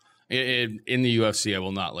never. In the UFC, I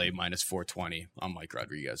will not lay minus 420 on Mike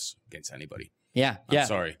Rodriguez against anybody. Yeah. I'm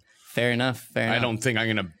sorry. Fair enough. I don't think I'm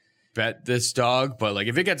going to bet this dog, but like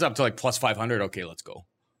if it gets up to like plus 500, okay, let's go.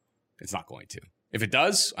 It's not going to. If it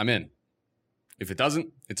does, I'm in. If it doesn't,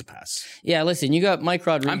 it's a pass. Yeah, listen, you got Mike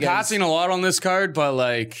Rodriguez. I'm passing a lot on this card, but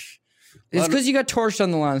like... It's because you got torched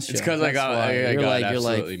on the last show. It's because I got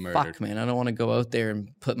absolutely murdered. Fuck, man, I don't want to go out there and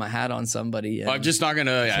put my hat on somebody. I'm just not going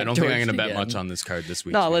to... I don't think I'm going to bet much on this card this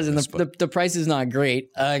week. No, listen, the price is not great,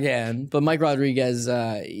 again, but Mike Rodriguez,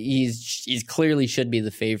 he's clearly should be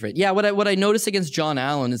the favorite. Yeah, what I noticed against John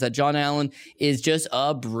Allen is that John Allen is just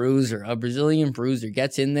a bruiser, a Brazilian bruiser.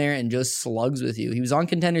 Gets in there and just slugs with you. He was on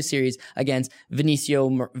Contender Series against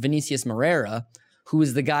Vinicius Moreira, who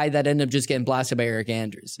was the guy that ended up just getting blasted by Eric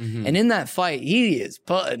Andrews. Mm-hmm. And in that fight, he is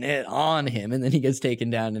putting it on him, and then he gets taken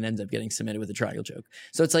down and ends up getting submitted with a triangle choke.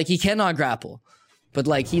 So it's like he cannot grapple. But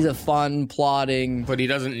like he's a fun, plodding. But he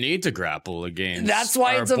doesn't need to grapple against that's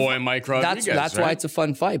why our it's boy Mike Rodriguez. That's right? Why it's a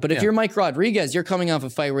fun fight. But if you're Mike Rodriguez, you're coming off a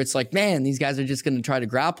fight where it's like, man, these guys are just going to try to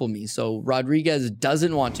grapple me. So Rodriguez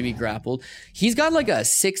doesn't want to be grappled. He's got like a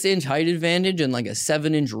 6-inch height advantage and like a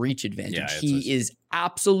 7-inch reach advantage. Yeah, he is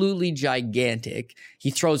absolutely gigantic. He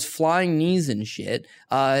throws flying knees and shit.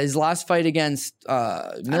 His last fight against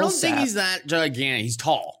I don't think he's that gigantic. He's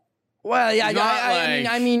tall. Well, yeah,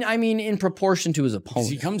 I mean, in proportion to his opponent.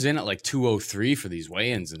 He comes in at like 203 for these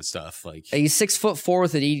weigh-ins and stuff. Like he's 6'4"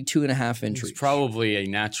 with an 82.5 inch. He's probably a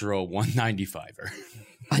natural 195er.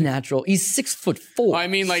 A natural. He's 6'4". I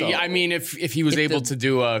mean, if he was able to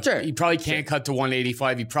do he probably can't cut to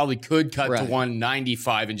 185. He probably could cut to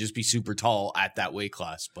 195 and just be super tall at that weight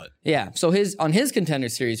class. But yeah, so on his Contender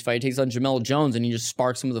Series fight, he takes on Jamel Jones and he just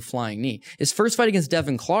sparks him with a flying knee. His first fight against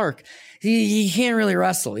Devin Clark, he can't really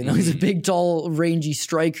wrestle. You know, he's a big, tall, rangy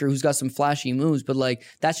striker who's got some flashy moves, but like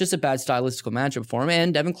that's just a bad stylistical matchup for him.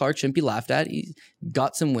 And Devin Clark shouldn't be laughed at. He's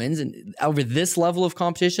got some wins, and over this level of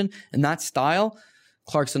competition and that style,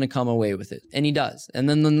 Clark's going to come away with it. And he does. And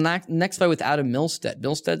then the next fight with Adam Milstead.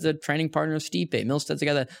 Milstead's a training partner of Stipe. Milstead's a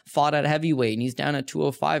guy that fought at heavyweight, and he's down at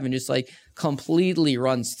 205 and just like completely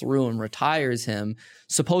runs through and retires him.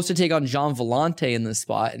 Supposed to take on Jean Vellante in this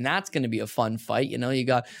spot, and that's going to be a fun fight. You know, you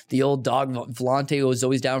got the old dog Vellante, who was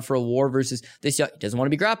always down for a war, versus this guy. He doesn't want to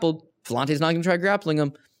be grappled. Vellante's not going to try grappling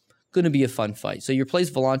him. Going to be a fun fight. So you replace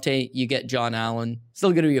Vellante, you get John Allen.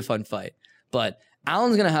 Still going to be a fun fight. But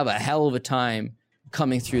Allen's going to have a hell of a time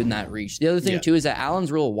coming through in that reach. The other thing too is that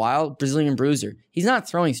Allen's real wild Brazilian bruiser. He's not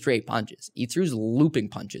throwing straight punches. He throws looping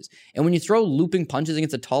punches. And when you throw looping punches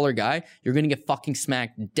against a taller guy, you're going to get fucking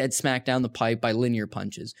dead smacked down the pipe by linear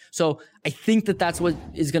punches. So I think that's what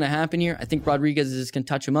is going to happen here. I think Rodriguez is going to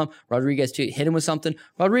touch him up. Rodriguez to hit him with something.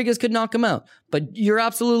 Rodriguez could knock him out. But you're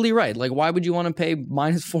absolutely right. Like, why would you want to pay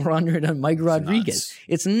minus 400 on Mike Rodriguez?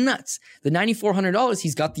 It's nuts. The $9,400,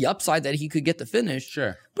 he's got the upside that he could get the finish.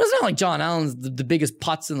 Sure. But it's not like John Allen's the biggest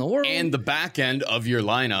putts in the world. And the back end of your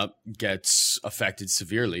lineup gets affected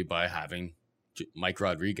severely by having Mike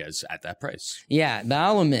Rodriguez at that price. Yeah, but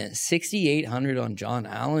I'll admit, 6,800 on John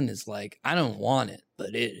Allen is like, I don't want it,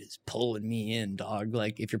 but it is pulling me in, dog.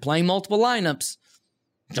 Like, if you're playing multiple lineups,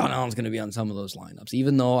 John Allen's going to be on some of those lineups,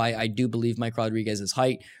 even though I do believe Mike Rodriguez's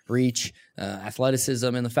height, reach,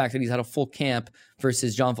 athleticism, and the fact that he's had a full camp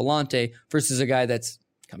versus John Vellante versus a guy that's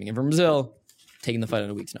coming in from Brazil, taking the fight on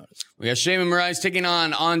a week's notice. We got Shayman Moraes taking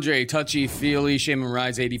on Andre Touchy-Feely. Shayman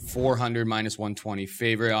Moraes, 8,400 minus 120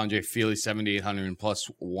 favorite. Andre Feely, 7,800 and plus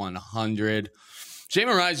 100. Shayman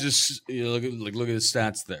Moraes just look at his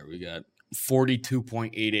stats there. We got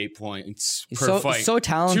 42.88 points per fight. So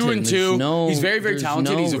talented. 2-2. He's very, very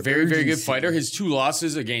talented. He's a very, very good urgency. fighter. His 2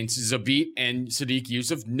 losses against Zabit and Sadiq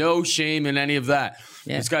Yusuf, no shame in any of that.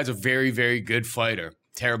 Yeah. This guy's a very, very good fighter.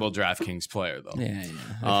 Terrible DraftKings player, though. Yeah.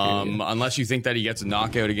 Unless you think that he gets a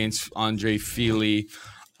knockout against Andre Feely.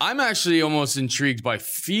 I'm actually almost intrigued by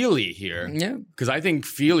Feely here. Yeah. Because I think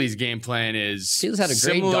Feely's game plan is Feely's had a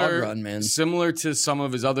great dog run, man. Similar to some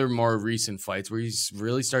of his other more recent fights where he's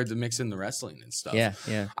really started to mix in the wrestling and stuff.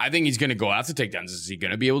 Yeah. I think he's going to go after takedowns. Is he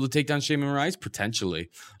going to be able to take down Shayman Moraes? Potentially.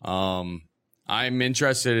 I'm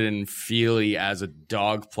interested in Feely as a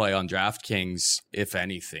dog play on DraftKings, if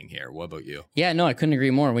anything here. What about you? Yeah, no, I couldn't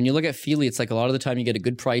agree more. When you look at Feely, it's like a lot of the time you get a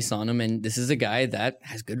good price on him, and this is a guy that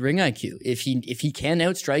has good ring IQ. If he can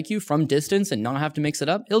outstrike you from distance and not have to mix it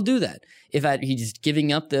up, he'll do that. If he's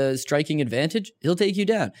giving up the striking advantage, he'll take you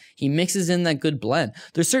down. He mixes in that good blend.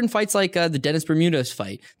 There's certain fights like the Dennis Bermudez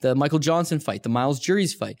fight, the Michael Johnson fight, the Miles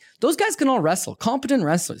Jury's fight. Those guys can all wrestle. Competent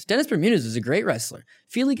wrestlers. Dennis Bermudez is a great wrestler.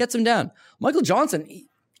 Feely gets him down. Michael Johnson,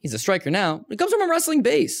 he's a striker now. He comes from a wrestling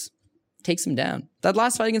base. Takes him down. That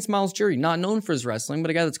last fight against Miles Jury, not known for his wrestling,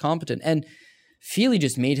 but a guy that's competent. And Feely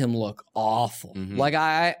just made him look awful. Like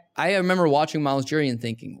I remember watching Miles Jury and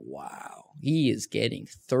thinking, wow, he is getting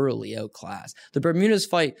thoroughly outclassed. The Bermudez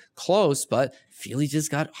fight, close, but Feely just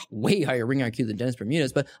got way higher ring IQ than Dennis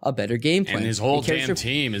Bermudez, but a better game plan. And his whole damn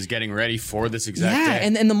team is getting ready for this exact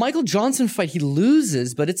day. And the Michael Johnson fight, he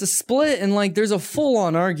loses, but it's a split, and like there's a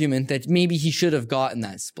full-on argument that maybe he should have gotten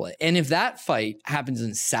that split. And if that fight happens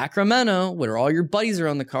in Sacramento, where all your buddies are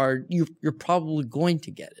on the card, you're probably going to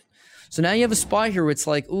get it. So now you have a spot here where it's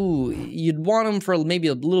like, ooh, you'd want him for maybe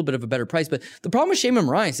a little bit of a better price. But the problem with Shayman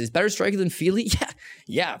Moraes is better striker than Feely?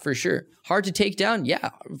 Yeah, for sure. Hard to take down? Yeah,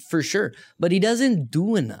 for sure. But he doesn't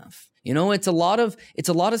do enough. You know, it's a lot of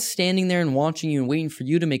standing there and watching you and waiting for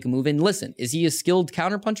you to make a move. And listen, is he a skilled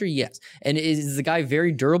counterpuncher? Yes. And is the guy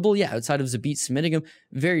very durable? Yeah, outside of Zabit submitting him,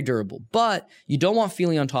 very durable. But you don't want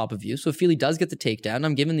Feely on top of you. So Feely does get the takedown.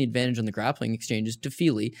 I'm giving the advantage on the grappling exchanges to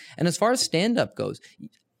Feely. And as far as stand-up goes,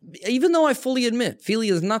 even though I fully admit Feely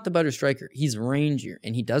is not the better striker, he's rangier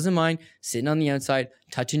and he doesn't mind sitting on the outside,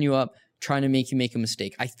 touching you up, trying to make you make a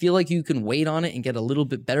mistake. I feel like you can wait on it and get a little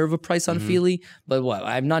bit better of a price on Feely, but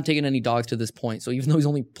I've not taken any dogs to this point. So even though he's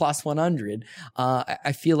only plus 100,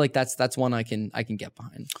 I feel like that's one I can get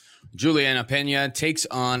behind. Juliana Pena takes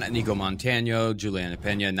on Nico Montano. Juliana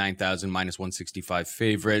Pena, 9,000 minus 165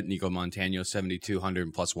 favorite. Nico Montano, 7,200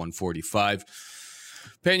 and plus 145.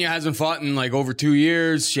 Pena hasn't fought in like over 2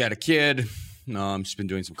 years. She had a kid. She's been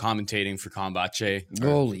doing some commentating for Combate.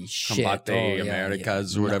 Holy shit. Combate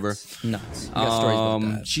Americas or whatever. Nuts. You got stories about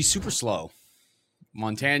that. She's super slow.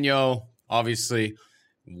 Montano obviously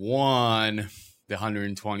won the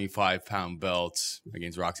 125-pound belt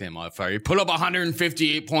against Roxanne Modafferi. He put up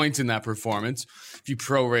 158 points in that performance. If you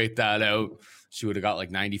prorate that out, she would have got like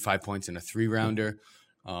 95 points in a 3-rounder.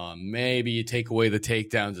 Maybe you take away the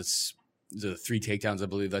takedowns. It's the 3 takedowns, I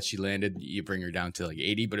believe, that she landed, you bring her down to like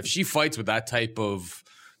 80. But if she fights with that type of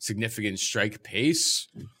significant strike pace,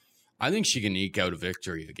 I think she can eke out a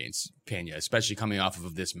victory against Pena, especially coming off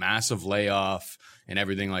of this massive layoff and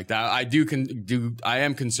everything like that. I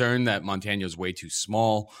am concerned that Montano is way too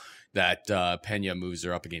small, that Pena moves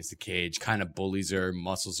her up against the cage, kind of bullies her,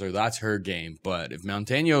 muscles her. That's her game. But if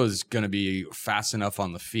Montano is going to be fast enough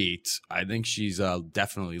on the feet, I think she's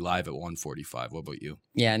definitely live at 145. What about you?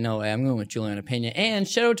 Yeah, no way. I'm going with Juliana Pena. And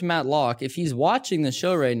shout out to Matt Locke. If he's watching the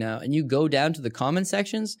show right now and you go down to the comment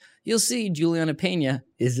sections, you'll see Juliana Pena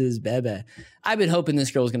is his bebe. I've been hoping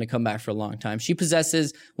this girl is going to come back for a long time. She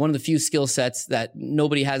possesses one of the few skill sets that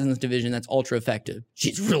nobody has in this division that's ultra effective.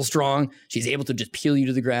 She's real strong. She's able to just peel you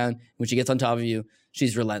to the ground. When she gets on top of you,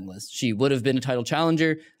 she's relentless. She would have been a title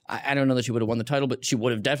challenger. I don't know that she would have won the title, but she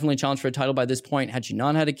would have definitely challenged for a title by this point had she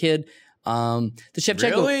not had a kid. The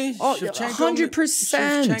Shevchenko, really? oh, 100%.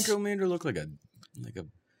 Shevchenko made her look like a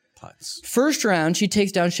putz. First round, she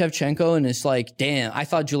takes down Shevchenko and it's like, damn, I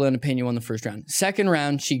thought Juliana Pena won the first round. Second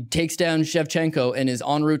round, she takes down Shevchenko and is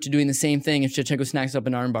en route to doing the same thing, and Shevchenko snacks up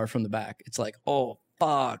an armbar from the back. It's like, oh,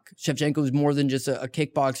 fuck. Shevchenko is more than just a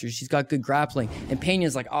kickboxer. She's got good grappling. And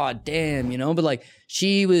Pena's like, oh, damn, you know? But like,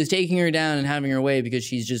 she was taking her down and having her way because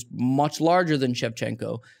she's just much larger than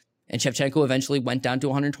Shevchenko. And Shevchenko eventually went down to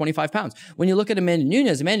 125 pounds. When you look at Amanda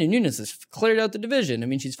Nunes has cleared out the division. I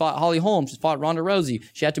mean, she's fought Holly Holm. She's fought Ronda Rousey.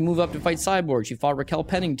 She had to move up to fight Cyborg. She fought Raquel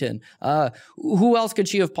Pennington. Who else could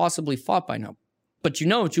she have possibly fought by now? But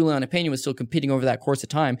Juliana Pena was still competing over that course of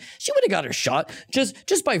time. She would have got her shot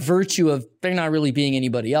just by virtue of there not really being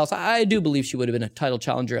anybody else. I do believe she would have been a title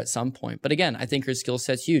challenger at some point. But again, I think her skill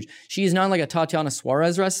set's huge. She is not like a Tatiana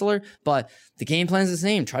Suarez wrestler, but the game plan's the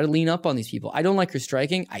same. Try to lean up on these people. I don't like her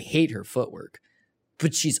striking. I hate her footwork.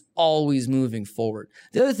 But she's always moving forward.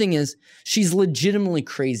 The other thing is she's legitimately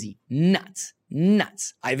crazy. Nuts.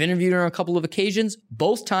 I've interviewed her on a couple of occasions.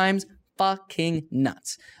 Both times, fucking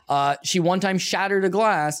nuts. She one time shattered a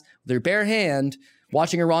glass with her bare hand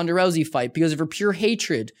watching a Ronda Rousey fight because of her pure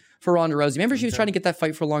hatred for Ronda Rousey. Remember she was trying to get that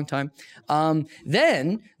fight for a long time?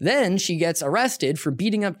 Then she gets arrested for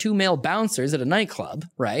beating up 2 male bouncers at a nightclub,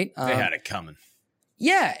 right? They had it coming.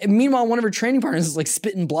 Yeah. And meanwhile, one of her training partners is like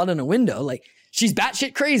spitting blood on a window. Like, she's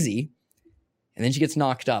batshit crazy. And then she gets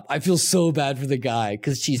knocked up. I feel so bad for the guy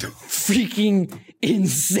because she's freaking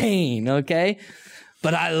insane, okay?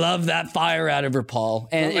 But I love that fire out of her, Paul.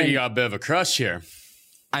 And you got a bit of a crush here.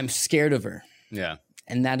 I'm scared of her. Yeah.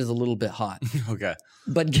 And that is a little bit hot. Okay.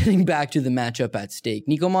 But getting back to the matchup at stake,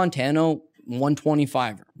 Nico Montano,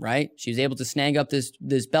 125er, right? She was able to snag up this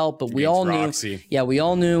belt, but we all knew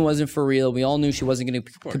it wasn't for real. We all knew she wasn't going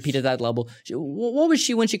to compete at that level. What was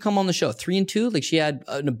she when she come on the show? 3-2? Like, she had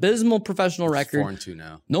an abysmal professional record. 4-2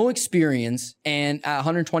 now. No experience, and at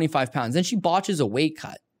 125 pounds. Then she botches a weight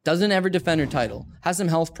cut. Doesn't ever defend her title. Has some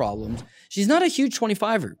health problems. She's not a huge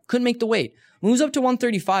 25er. Couldn't make the weight. Moves up to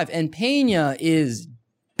 135. And Pena is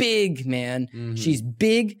big, man. Mm-hmm. She's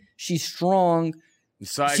big. She's strong.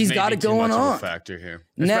 Size she's got it going on. Factor here,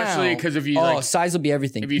 especially because if you size will be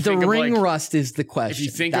everything. The ring rust is the question. If you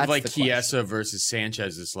think of like Chiesa versus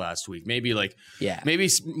Sanchez this last week, maybe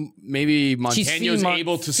Montano's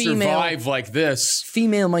able to survive like this.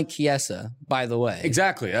 Female Mike Chiesa, by the way.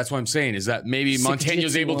 Exactly. That's what I'm saying. Is that maybe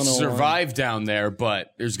Montano's able to survive down there,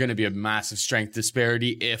 but there's going to be a massive strength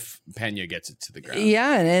disparity if Pena gets it to the ground.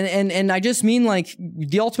 Yeah, and I just mean like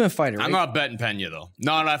the Ultimate Fighter. Right? I'm not betting Pena though.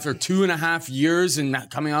 Not after 2.5 years and not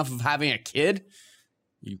coming off of having a kid.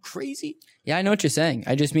 You crazy? Yeah, I know what you're saying.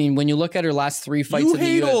 I just mean when you look at her last 3 fights. You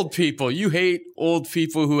hate old people. You hate old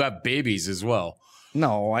people who have babies as well.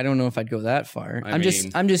 No, I don't know if I'd go that far. I'm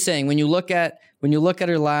just saying when you look at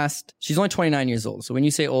her last, she's only 29 years old. So when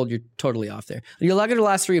you say old, you're totally off there. When you look at her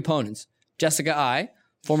last 3 opponents, Jessica Ai,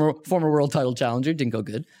 former world title challenger, didn't go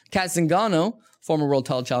good. Kat Zingano, former world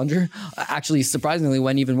title challenger, actually surprisingly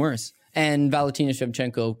went even worse. And Valentina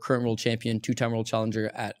Shevchenko, current world champion, 2-time world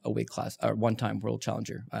challenger at a weight class, or 1-time world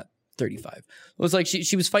challenger at 35. It was like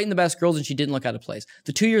she was fighting the best girls and she didn't look out of place.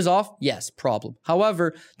 The 2 years off, yes, problem.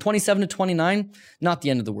 However, 27 to 29, not the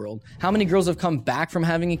end of the world. How many girls have come back from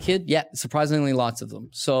having a kid? Yeah, surprisingly lots of them.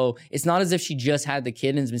 So it's not as if she just had the kid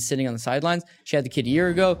and has been sitting on the sidelines. She had the kid a year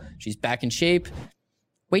ago. She's back in shape.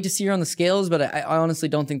 Wait to see her on the scales, but I honestly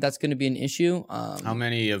don't think that's going to be an issue. How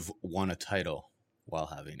many have won a title while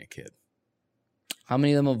having a kid? How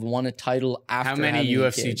many of them have won a title after having a kid? How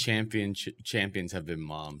many UFC champions have been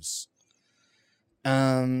moms?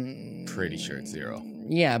 Pretty sure it's 0.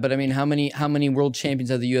 Yeah, but I mean, how many world champions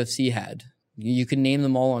have the UFC had? You can name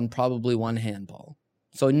them all on probably one hand, Paul.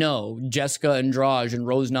 So no, Jessica Andrade and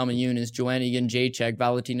Rose Namajunas, Joanna Jędrzejczyk,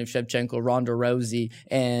 Valentina Shevchenko, Ronda Rousey,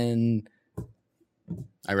 and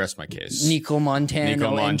I rest my case. Nico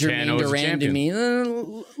Montano and Jermaine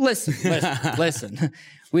Randamie. Listen.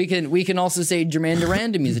 We can also say Jermaine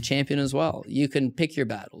Randamie is a champion as well. You can pick your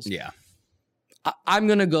battles. Yeah. I'm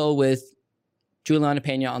going to go with Juliana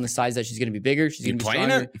Pena on the size that she's going to be bigger. She's going to be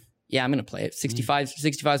stronger. It? Yeah, I'm going to play it. 65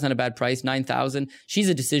 is not a bad price. 9,000. She's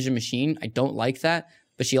a decision machine. I don't like that.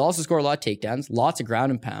 But she also scored a lot of takedowns, lots of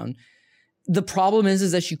ground and pound. The problem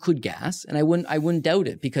is that she could gas, and I wouldn't doubt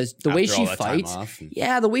it because the way she fights,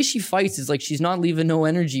 the way she fights is like she's not leaving no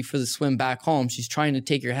energy for the swim back home. She's trying to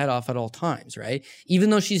take your head off at all times, right? Even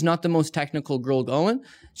though she's not the most technical girl going,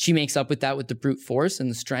 she makes up with that with the brute force and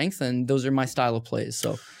the strength, and those are my style of plays.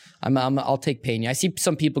 So I'll take Pena. I see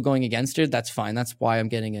some people going against her. That's fine. That's why I'm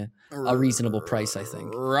getting a reasonable price, I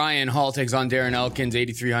think. Ryan Hall takes on Darren Elkins,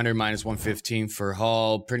 8,300 minus 115 for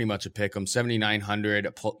Hall. Pretty much a pick 'em.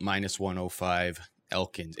 7,900 minus 105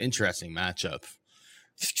 Elkins. Interesting matchup.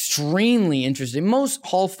 Extremely interesting. Most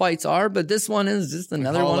Hall fights are, but this one is just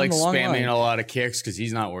another one. Like spamming a lot of kicks because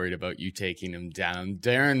he's not worried about you taking him down.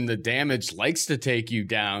 Darren, the damage, likes to take you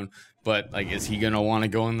down. But, like, is he going to want to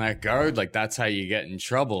go in that guard? Like, that's how you get in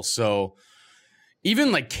trouble. So,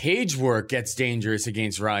 even, like, cage work gets dangerous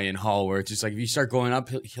against Ryan Hall, where it's just, like, if you start going up,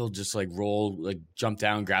 he'll just, like, roll, like, jump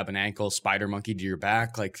down, grab an ankle, spider monkey to your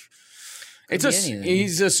back. Like,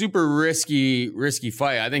 he's a super risky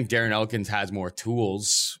fight. I think Darren Elkins has more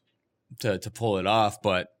tools to pull it off.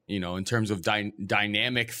 But, in terms of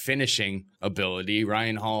dynamic finishing ability,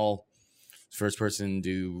 Ryan Hall, first person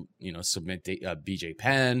to, submit BJ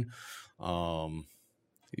Penn.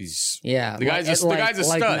 The guy's a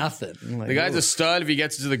stud. Nothing. The guy's a stud. If he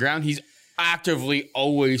gets it to the ground, he's actively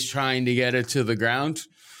always trying to get it to the ground,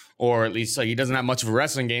 or at least he doesn't have much of a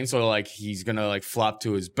wrestling game, so he's gonna flop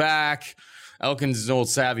to his back. Elkins is an old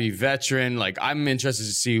savvy veteran. I'm interested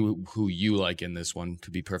to see who you like in this one, to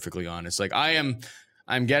be perfectly honest.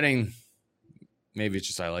 I'm getting, maybe it's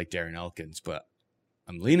just I like Darren Elkins, but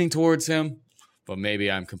I'm leaning towards him. But maybe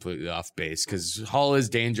I'm completely off base because Hall is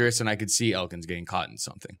dangerous, and I could see Elkins getting caught in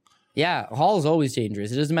something. Yeah, Hall is always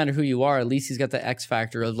dangerous. It doesn't matter who you are. At least he's got the X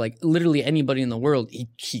factor of literally anybody in the world.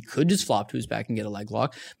 He could just flop to his back and get a leg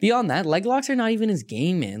lock. Beyond that, leg locks are not even his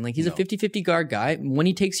game, man. He's a 50-50 guard guy. When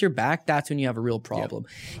he takes your back, that's when you have a real problem.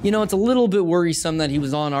 Yep. It's a little bit worrisome that he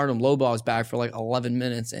was on Artem Lobov's back for 11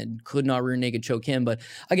 minutes and could not rear naked choke him. But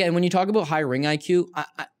again, when you talk about high ring IQ,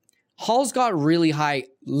 Hall's got really high,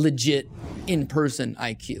 legit in-person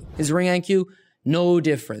IQ. His ring IQ, no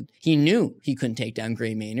different. He knew he couldn't take down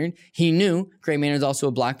Gray Maynard. He knew Gray Maynard's also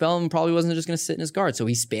a black belt and probably wasn't just going to sit in his guard. So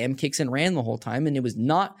he spam kicks and ran the whole time, and it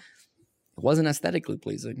wasn't aesthetically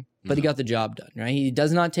pleasing, but he got the job done, right? He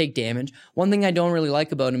does not take damage. One thing I don't really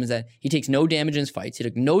like about him is that he takes no damage in his fights. He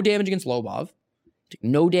took no damage against Lobov. He took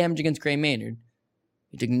no damage against Gray Maynard.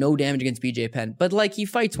 He took no damage against BJ Penn, but he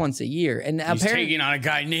fights once a year, and he's taking on a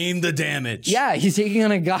guy named The Damage. Yeah, he's taking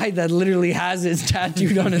on a guy that literally has his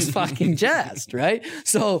tattooed on his fucking chest, right?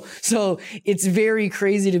 So it's very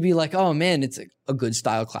crazy to be oh man, it's a good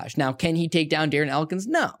style clash. Now, can he take down Darren Elkins?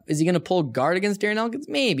 No. Is he going to pull guard against Darren Elkins?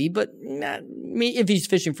 Maybe, but not if he's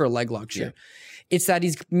fishing for a leg lock, sure. Yeah. It's that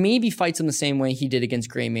he's maybe fights him the same way he did against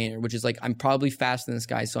Gray Maynard, which is I'm probably faster than this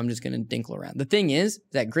guy, so I'm just going to dinkle around. The thing is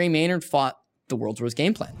that Gray Maynard fought the world's worst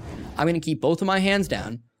game plan. I'm going to keep both of my hands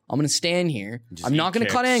down. I'm going to stand here. I'm not going to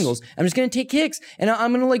cut angles. I'm just going to take kicks. And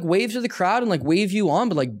I'm going to wave to the crowd and wave you on.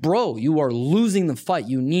 But bro, you are losing the fight.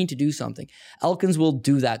 You need to do something. Elkins will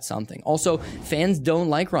do that something. Also, fans don't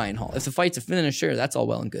like Ryan Hall. If the fight's a finish, sure, that's all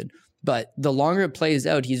well and good. But the longer it plays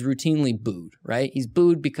out, he's routinely booed, right? He's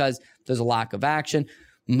booed because there's a lack of action.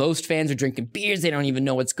 Most fans are drinking beers. They don't even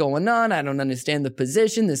know what's going on. I don't understand the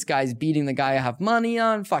position. This guy's beating the guy I have money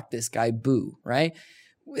on. Fuck this guy. Boo. Right?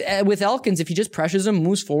 With Elkins, if he just pressures him,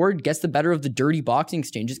 moves forward, gets the better of the dirty boxing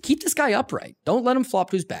exchanges, keep this guy upright. Don't let him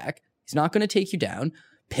flop to his back. He's not going to take you down.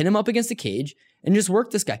 Pin him up against the cage and just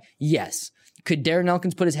work this guy. Yes. Could Darren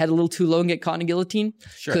Elkins put his head a little too low and get caught in a guillotine?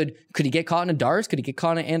 Sure. Could he get caught in a Dars? Could he get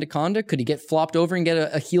caught in an Anaconda? Could he get flopped over and get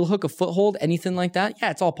a heel hook, a foothold, anything like that?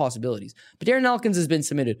 Yeah, it's all possibilities. But Darren Elkins has been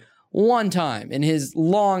submitted one time in his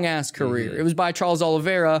long-ass career. Mm-hmm. It was by Charles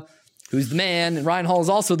Oliveira, who's the man, and Ryan Hall is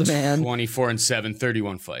also the man. 24-7,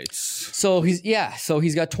 31 fights. So he's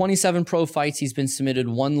got 27 pro fights. He's been submitted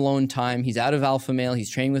one lone time. He's out of alpha male.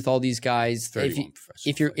 He's training with all these guys.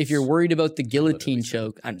 If you're worried about the guillotine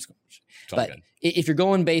choke, I'm just going. But if you're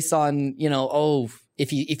going based on, if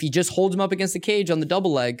he just holds him up against the cage on the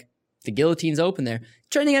double leg, the guillotine's open there.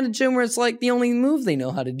 Training at a gym where it's the only move they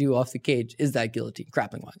know how to do off the cage is that guillotine,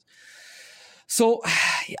 grappling wise. So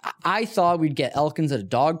I thought we'd get Elkins at a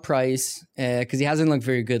dog price because he hasn't looked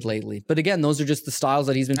very good lately. But again, those are just the styles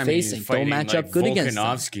that he's been facing. Don't match up good against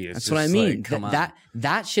them. That's what I mean.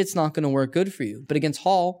 That shit's not going to work good for you. But against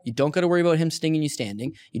Hall, you don't got to worry about him stinging you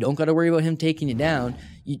standing. You don't got to worry about him taking you down.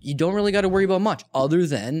 You don't really got to worry about much other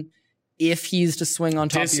than if he's to swing on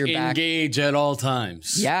top of your back. Disengage at all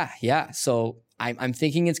times. Yeah. So I'm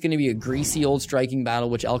thinking it's going to be a greasy old striking battle,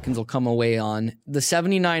 which Elkins will come away on. The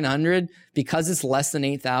 7,900, because it's less than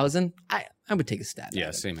 8,000, I would take a stab. Yeah,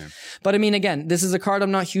 same here. But I mean, again, this is a card I'm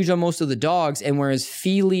not huge on most of the dogs, and whereas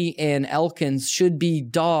Feely and Elkins should be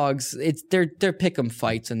dogs, they're pick'em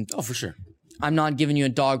fights, and for sure. I'm not giving you a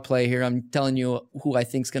dog play here. I'm telling you who I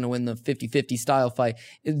think is going to win the 50-50 style fight.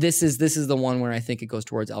 This is the one where I think it goes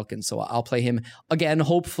towards Elkins, so I'll play him again.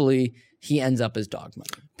 Hopefully, he ends up as dog money.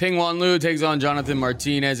 Ping Wan Liu takes on Jonathan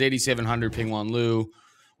Martinez, 8,700 Ping Wan Liu,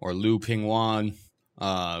 or Liu Ping Wan,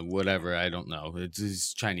 whatever. I don't know.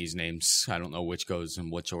 It's Chinese names. I don't know which goes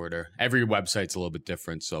in which order. Every website's a little bit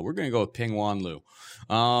different, so we're going to go with Ping Wan Liu.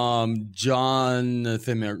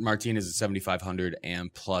 Jonathan Martinez is 7,500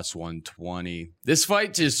 and plus 120. This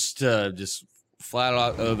fight just flat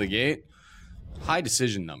out of the gate. High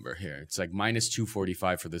decision number here. It's minus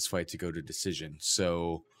 245 for this fight to go to decision.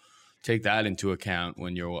 So take that into account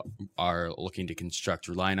when you are looking to construct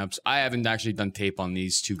your lineups. I haven't actually done tape on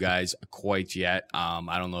these two guys quite yet.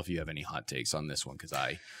 I don't know if you have any hot takes on this one because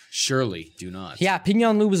I surely do not. Yeah, Ping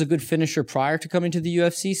Wan Liu was a good finisher prior to coming to the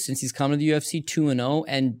UFC. Since he's come to the UFC 2-0,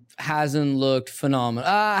 and hasn't looked phenomenal.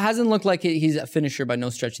 Hasn't looked like he's a finisher by no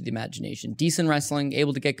stretch of the imagination. Decent wrestling,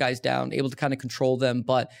 able to get guys down, able to kind of control them,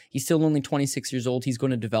 but he's still only 26 years old. He's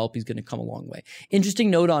going to develop. He's going to come a long way. Interesting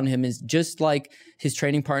note on him is just like his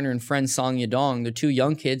training partner and friend Song Yadong, they're two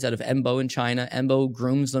young kids out of Embo in China. Embo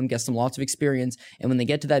grooms them, gets them lots of experience, and when they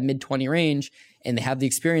get to that mid-20 range and they have the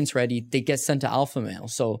experience ready, they get sent to alpha male.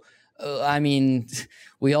 So I mean,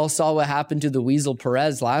 we all saw what happened to the Weasel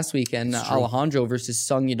Perez last weekend, Alejandro versus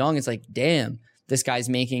Sung Yadong. It's like, damn, this guy's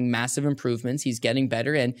making massive improvements. He's getting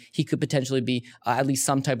better, and he could potentially be at least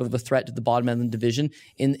some type of a threat to the bottom end of the division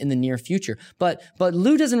in the near future. But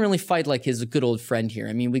Liu doesn't really fight like his good old friend here.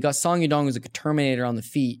 I mean, we got Song Yadong who's a Terminator on the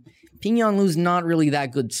feet. Ping-Yang Liu's not really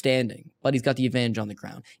that good standing, but he's got the advantage on the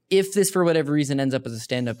ground. If this, for whatever reason, ends up as a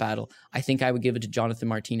stand-up battle, I think I would give it to Jonathan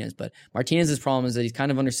Martinez. But Martinez's problem is that he's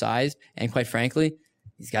kind of undersized, and quite frankly,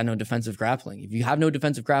 he's got no defensive grappling. If you have no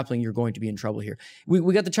defensive grappling, you're going to be in trouble here.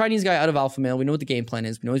 We got the Chinese guy out of alpha male. We know what the game plan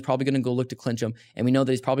is. We know he's probably going to go look to clinch him, and we know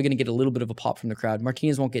that he's probably going to get a little bit of a pop from the crowd.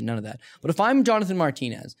 Martinez won't get none of that. But if I'm Jonathan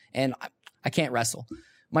Martinez, and I can't wrestle,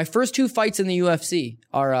 my first two fights in the UFC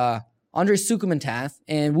are Andre Sukumantath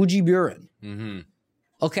and Wuji Buren. Mm-hmm.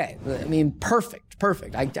 Okay, I mean, perfect.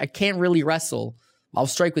 I can't really wrestle. I'll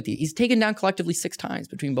strike with you. He's taken down collectively 6 times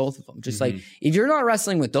between both of them. Just like, if you're not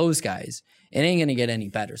wrestling with those guys, it ain't going to get any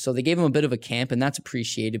better. So they gave him a bit of a camp, and that's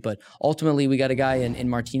appreciated. But ultimately, we got a guy in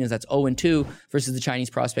Martinez that's 0-2 versus the Chinese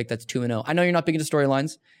prospect that's 2-0. I know you're not big into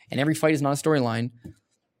storylines, and every fight is not a storyline.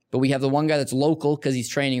 But we have the one guy that's local because he's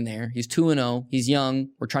training there. He's 2-0. He's young.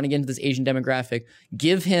 We're trying to get into this Asian demographic.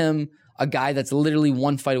 Give him a guy that's literally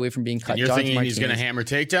one fight away from being cut. And you're thinking he's going to hammer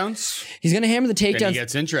takedowns? He's going to hammer the takedowns. Then he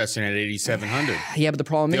gets interesting at 8,700. Yeah, but the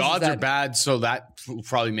problem is the odds that are bad, so that will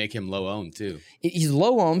probably make him low owned too. He's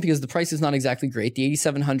low owned because the price is not exactly great. The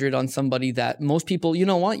 8,700 on somebody that most people, you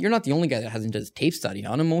know what? You're not the only guy that hasn't done his tape study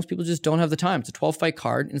on him. Most people just don't have the time. It's a 12-fight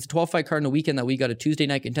card, and it's a 12-fight card in a weekend that we got a Tuesday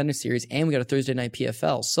night contender series and we got a Thursday night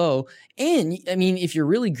PFL. So, and I mean, if you're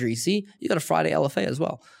really greasy, you got a Friday LFA as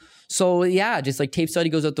well. So, yeah, just like tape study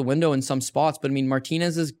goes out the window in some spots. But, I mean,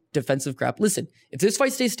 Martinez's defensive grab. Listen, if this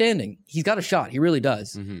fight stays standing, he's got a shot. He really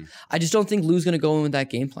does. Mm-hmm. I just don't think Liu's going to go in with that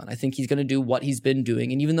game plan. I think he's going to do what he's been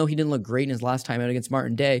doing. And even though he didn't look great in his last time out against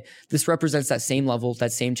Martin Day, this represents that same level,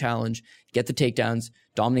 that same challenge. Get the takedowns,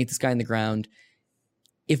 dominate this guy in the ground.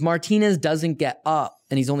 If Martinez doesn't get up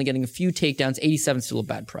and he's only getting a few takedowns, 87 is still a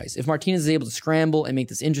bad price. If Martinez is able to scramble and make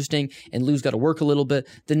this interesting and Liu's got to work a little bit,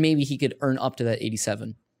 then maybe he could earn up to that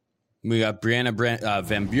 87. We got Brianna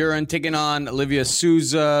Van Buren taking on Olivia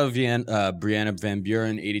Souza. Brianna Van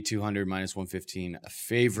Buren, 8,200 minus 115. A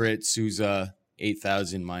favorite. Souza,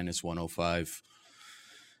 8,000 minus 105.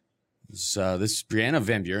 Is this Brianna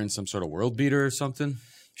Van Buren some sort of world beater or something?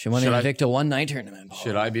 She won an Invicta one-night tournament.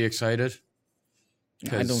 Should I be excited?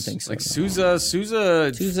 I don't think so. Like Souza's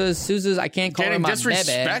I can't call her my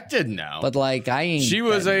disrespected bebe, now. But like I ain't. She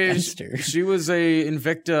was a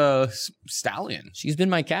Invicta stallion. She's been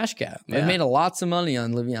my cash cow. Yeah. I've made lots of money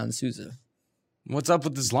on Livian Souza. What's up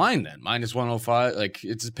with this line then? Minus 105. Like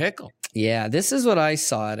it's a pickle. Yeah, this is what I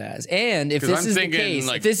saw it as. And if this is the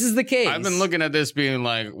case, I've been looking at this being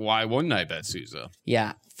like, why wouldn't I bet Souza?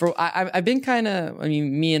 Yeah. I've been kind of, I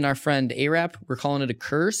mean, me and our friend A-Rap, we're calling it a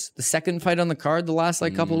curse. The second fight on the card the last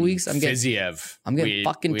couple of weeks. I'm getting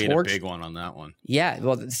fucking torched. We had a big one on that one. Yeah,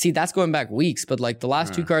 well, see, that's going back weeks, but like the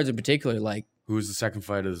last two cards in particular, like. Who was the second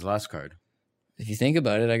fight of this last card? If you think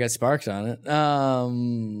about it, I got sparks on it.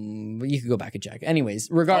 But you could go back and check. Anyways,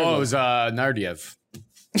 regardless. Oh, it was Nardiev.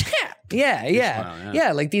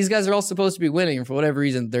 Yeah. Like these guys are all supposed to be winning, and for whatever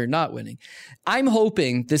reason, they're not winning. I'm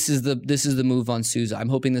hoping this is the move on Souza. I'm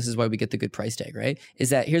hoping this is why we get the good price tag, right? Is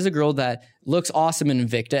that here's a girl that looks awesome in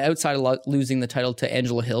Invicta, outside of losing the title to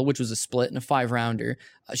Angela Hill, which was a split and a 5-rounder.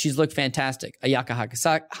 She's looked fantastic.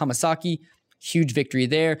 Ayaka Hamasaki, huge victory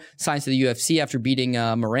there. Signs to the UFC after beating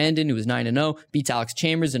Mirandin, who was 9-0. Beats Alex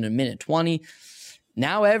Chambers in a minute 20.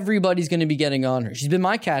 Now everybody's going to be getting on her. She's been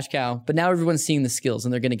my cash cow, but now everyone's seeing the skills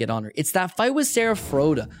and they're going to get on her. It's that fight with Sarah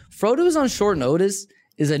Froda. Froda was on short notice,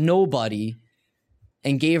 is a nobody,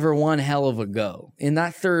 and gave her one hell of a go. In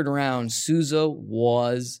that third round, Souza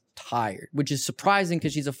was tired, which is surprising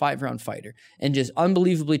because she's a 5-round fighter and just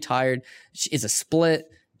unbelievably tired. She is a split.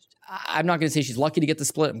 I'm not going to say she's lucky to get the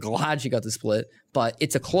split. I'm glad she got the split, but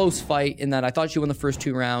it's a close fight in that I thought she won the first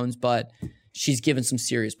 2 rounds, but she's given some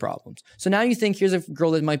serious problems. So now you think here's a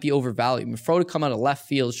girl that might be overvalued. Froda come out of left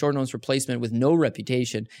field, short nose replacement with no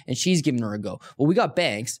reputation, and she's giving her a go. Well, we got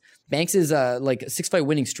Banks. Banks is like a 6-fight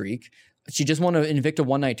winning streak. She just won an Invicta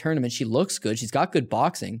one-night tournament. She looks good. She's got good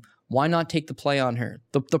boxing. Why not take the play on her?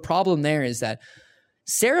 The problem there is that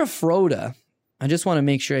Sarah Froda, I just want to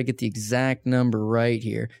make sure I get the exact number right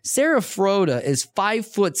here. Sarah Froda is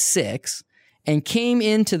 5'6" and came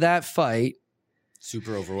into that fight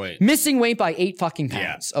super overweight, missing weight by 8 fucking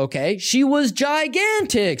pounds. Yeah. Okay. She was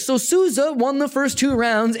gigantic. So Souza won the first 2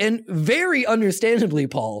 rounds and very understandably,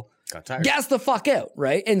 Paul, got tired. Gassed the fuck out,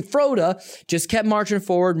 right? And Froda just kept marching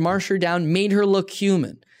forward, marched her down, made her look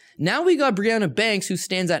human. Now we got Brianna Banks, who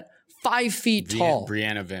stands at 5 feet tall.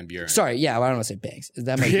 Brianna Van Buren. Sorry, yeah, well, I don't want to say Banks. Is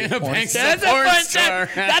that my Brianna Banks? That's a porn star.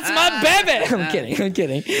 That's my baby. I'm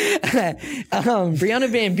kidding. Brianna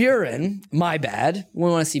Van Buren, my bad. We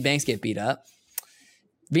want to see Banks get beat up.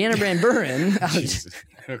 Brianna Van Buren.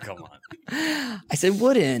 Oh, come on. I said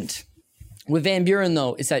wouldn't. With Van Buren,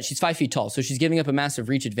 though, it's that she's 5 feet tall, so she's giving up a massive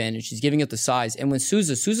reach advantage. She's giving up the size. And when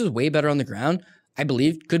Souza's way better on the ground, I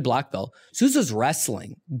believe, good black belt. Souza's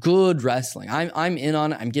wrestling, good wrestling. I'm in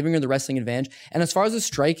on it. I'm giving her the wrestling advantage. And as far as the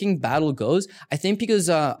striking battle goes, I think because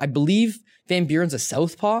I believe Van Buren's a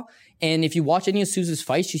southpaw, and if you watch any of Souza's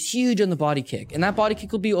fights, she's huge on the body kick, and that body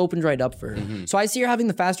kick will be opened right up for her. Mm-hmm. So I see her having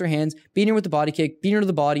the faster hands, beating her with the body kick, beating her to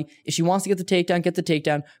the body. If she wants to get the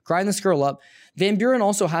takedown, grind this girl up. Van Buren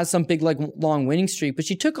also has some big, long winning streak, but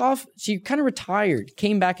she took off. She kind of retired,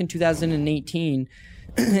 came back in 2018,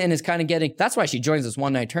 and is kind of getting. That's why she joins this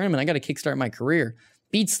one night tournament. I got to kickstart my career.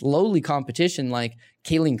 Beats lowly competition like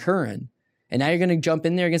Kaylin Curran, and now you're going to jump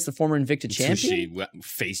in there against the former Invicta champion. She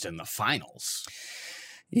faced in the finals.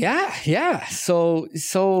 Yeah. So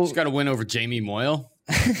she's got to win over Jamie Moyle.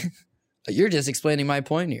 You're just explaining my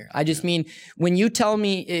point here. I just mean, when you tell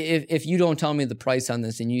me, if you don't tell me the price on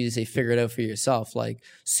this and you just say figure it out for yourself, like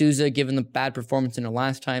Souza, given the bad performance in her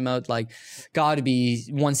last time out, like got to be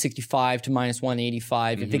 165 to minus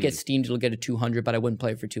 185. Mm-hmm. If it gets steamed, it'll get a 200, but I wouldn't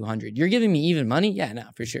play it for 200. You're giving me even money? Yeah, no,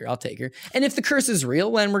 for sure. I'll take her. And if the curse is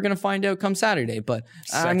real, then we're going to find out come Saturday, but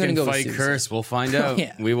I'm going to go fight with curse. We'll find out.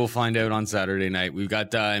 Yeah. We will find out on Saturday night. We've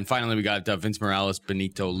got, and finally we got Vince Morales,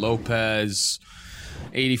 Benito Lopez.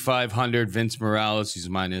 8,500. Vince Morales, he's a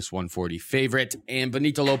minus 140 favorite. And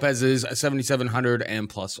Benito Lopez is 7,700 and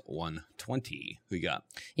plus 120. Who you got?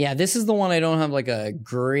 Yeah, this is the one I don't have like a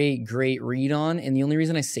great read on. And the only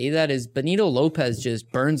reason I say that is Benito Lopez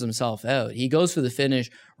just burns himself out. He goes for the finish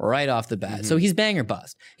right off the bat. Mm-hmm. So he's bang or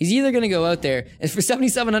bust. He's either going to go out there and for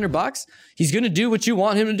 $7,700, he's going to do what you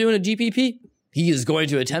want him to do in a GPP. He is going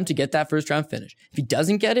to attempt to get that first round finish. If he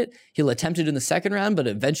doesn't get it, he'll attempt it in the second round, but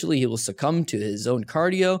eventually he will succumb to his own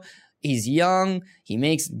cardio. He's young. He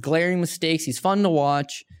makes glaring mistakes. He's fun to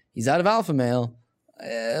watch. He's out of alpha male,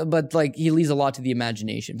 but he leaves a lot to the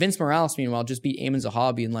imagination. Vince Morales, meanwhile, just beat Amin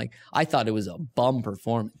Zahabi, and I thought it was a bum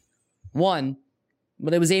performance.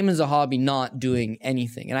 But it was Amin Zahabi not doing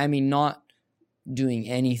anything, and I mean not doing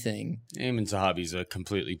anything. Amin Zahabi's a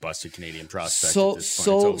completely busted Canadian prospect at this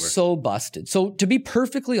point. So busted. So to be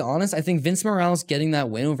perfectly honest, I think Vince Morales getting that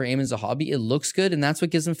win over Amin Zahabi, it looks good, and that's what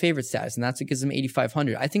gives him favorite status, and that's what gives him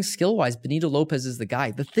 8,500. I think skill-wise, Benito Lopez is the guy.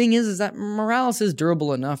 The thing is that Morales is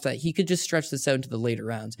durable enough that he could just stretch this out into the later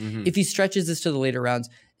rounds. Mm-hmm. If he stretches this to the later rounds,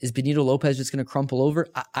 is Benito Lopez just going to crumple over?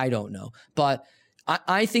 I don't know. But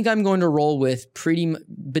I think I'm going to roll with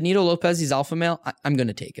Benito Lopez. He's alpha male. I'm going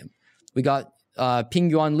to take him. We got Ping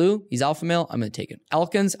Yuan Liu, he's alpha male. I'm going to take him.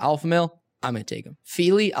 Elkins, alpha male. I'm going to take him.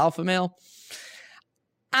 Feely, alpha male.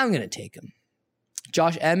 I'm going to take him.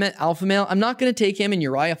 Josh Emmett, alpha male. I'm not going to take him. And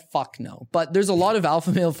Uriah, fuck no. But there's a lot of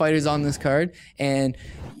alpha male fighters on this card, and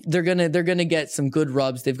they're gonna get some good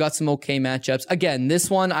rubs. They've got some okay matchups. Again, this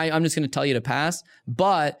one I'm just going to tell you to pass,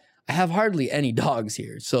 but I have hardly any dogs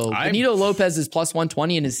here. So Benito Lopez is plus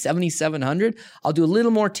 120 and is 7,700. I'll do a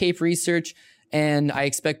little more tape research, and I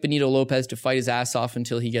expect Benito Lopez to fight his ass off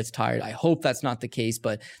until he gets tired. I hope that's not the case,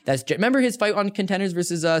 but remember his fight on Contenders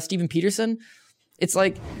versus Steven Peterson? It's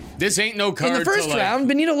like, this ain't no card. In the first round,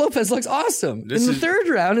 Benito Lopez looks awesome. In the third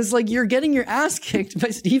round, it's like you're getting your ass kicked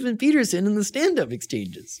by Steven Peterson in the stand-up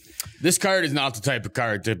exchanges. This card is not the type of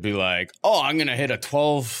card to be like, oh, I'm going to hit a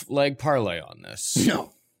 12-leg parlay on this.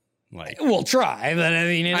 No. We'll try, but I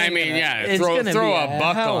mean, throw a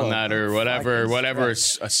buck on that or whatever a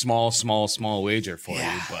small wager for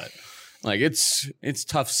you. But it's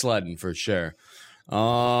tough sledding for sure.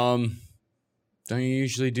 Don't you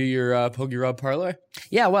usually do your Pogie Rub parlay?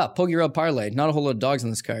 Yeah, well, Pogie Rub parlay. Not a whole lot of dogs on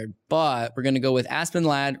this card, but we're going to go with Aspen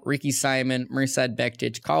Ladd, Ricky Simon, Mirsad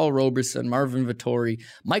Bektic, Carl Roberson, Marvin Vittori,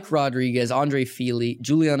 Mike Rodriguez, Andre Feely,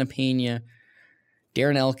 Juliana Pena,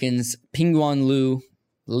 Darren Elkins, Ping Yuan Liu,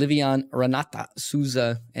 Livian Renata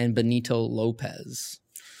Souza, and Benito Lopez.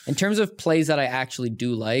 In terms of plays that I actually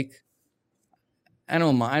do like, I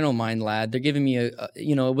don't mind Ladd. They're giving me it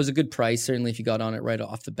was a good price, certainly if you got on it right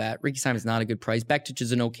off the bat. Ricky Simon's not a good price. Bektic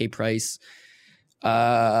is an okay price.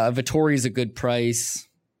 Vittori's a good price.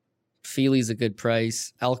 Feely's a good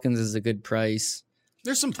price. Elkins is a good price.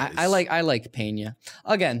 There's some price. I like Pena.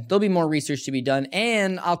 Again, there'll be more research to be done,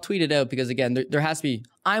 and I'll tweet it out because, again, there has to be.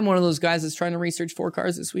 I'm one of those guys that's trying to research 4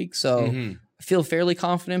 cards this week, so I feel fairly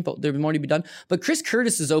confident, but there'll be more to be done. But Chris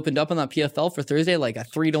Curtis has opened up on that PFL for Thursday like a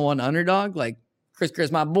 3-1 underdog. Like, Chris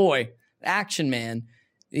Curtis, my boy, action man.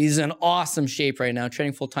 He's in awesome shape right now,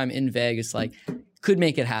 training full-time in Vegas. Like, could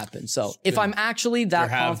make it happen. So if I'm actually that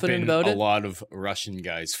confident about it. A lot of Russian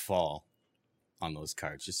guys fall on those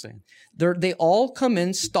cards, just saying. They all come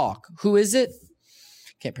in stock. Who is it?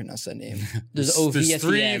 Can't pronounce that name. There's OV at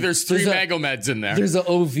the end. There's three Magomeds in there. There's an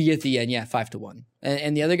OV at the end. Yeah, 5-1.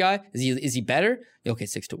 And the other guy, is he better? Okay,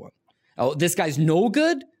 6-1. Oh, this guy's no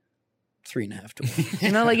good? 3.5-1.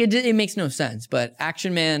 You know, like it makes no sense. But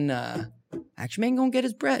Action Man gonna get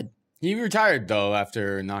his bread. He retired, though,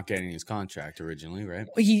 after not getting his contract originally, right?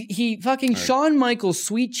 He fucking Shawn Michaels,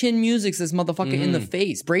 Sweet Chin Music's this motherfucker in the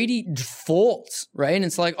face. Brady defaults, right? And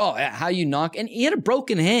it's like, oh, yeah, how you knock? And he had a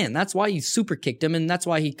broken hand. That's why he super kicked him, and that's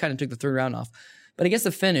why he kind of took the 3rd round off. But I guess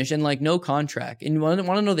the finish and like no contract. And you want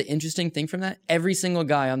to know the interesting thing from that? Every single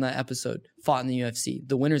guy on that episode fought in the UFC,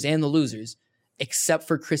 the winners and the losers, except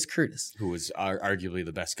for Chris Curtis, who was arguably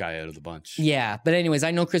the best guy out of the bunch. Yeah, but anyways, I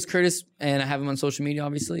know Chris Curtis, and I have him on social media,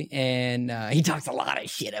 obviously, and he talks a lot of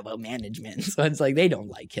shit about management. So it's like they don't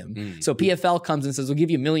like him. So PFL comes and says, "We'll give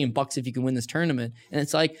you $1 million if you can win this tournament." And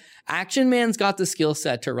it's like, Action Man's got the skill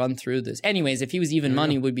set to run through this. Anyways, if he was even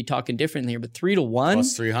money, we'd be talking different here. But 3-1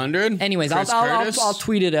 plus 300. Anyways, I'll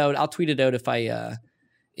tweet it out. I'll tweet it out if I.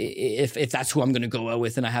 If that's who I'm going to go out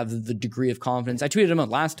with and I have the degree of confidence. I tweeted him out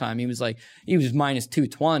last time. He was minus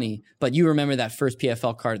 220, but you remember that first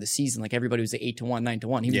PFL card of the season. Like everybody was at 8-1,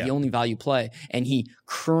 9-1. He was the only value play and he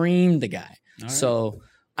creamed the guy. Right. So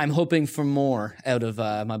I'm hoping for more out of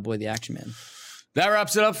my boy, the Action Man. That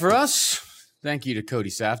wraps it up for us. Thank you to Cody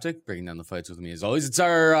Saftik, breaking down the fights with me as always. It's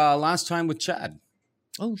our last time with Chad.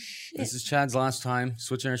 Oh, shit. This is Chad's last time.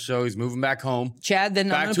 Switching our show. He's moving back home. Chad, then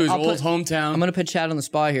back to his old hometown. I'm going to put Chad on the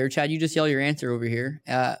spot here. Chad, you just yell your answer over here.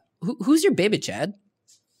 Who's your baby, Chad?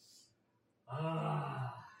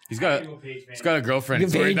 He's got a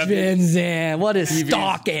girlfriend. Paige Van Zandt. What a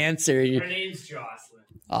stock answer. Her name's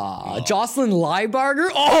Jocelyn. Jocelyn Liebarger?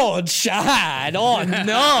 Oh, Chad. Oh,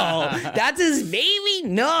 no. That's his baby?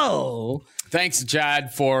 No. Thanks to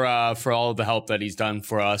Chad for all of the help that he's done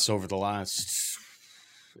for us over the last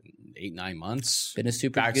 8-9 months. Been a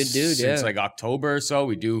super good dude, since like October or so.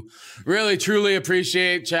 We do really, truly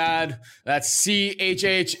appreciate Chad. That's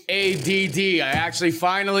CHHADD. I actually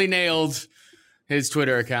finally nailed his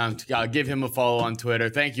Twitter account. Give him a follow on Twitter.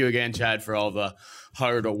 Thank you again, Chad, for all the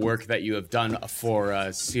hard work that you have done for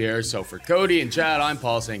us here. So for Cody and Chad, I'm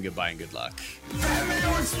Paul saying goodbye and good luck.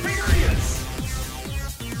 MMA experience!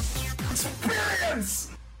 Experience!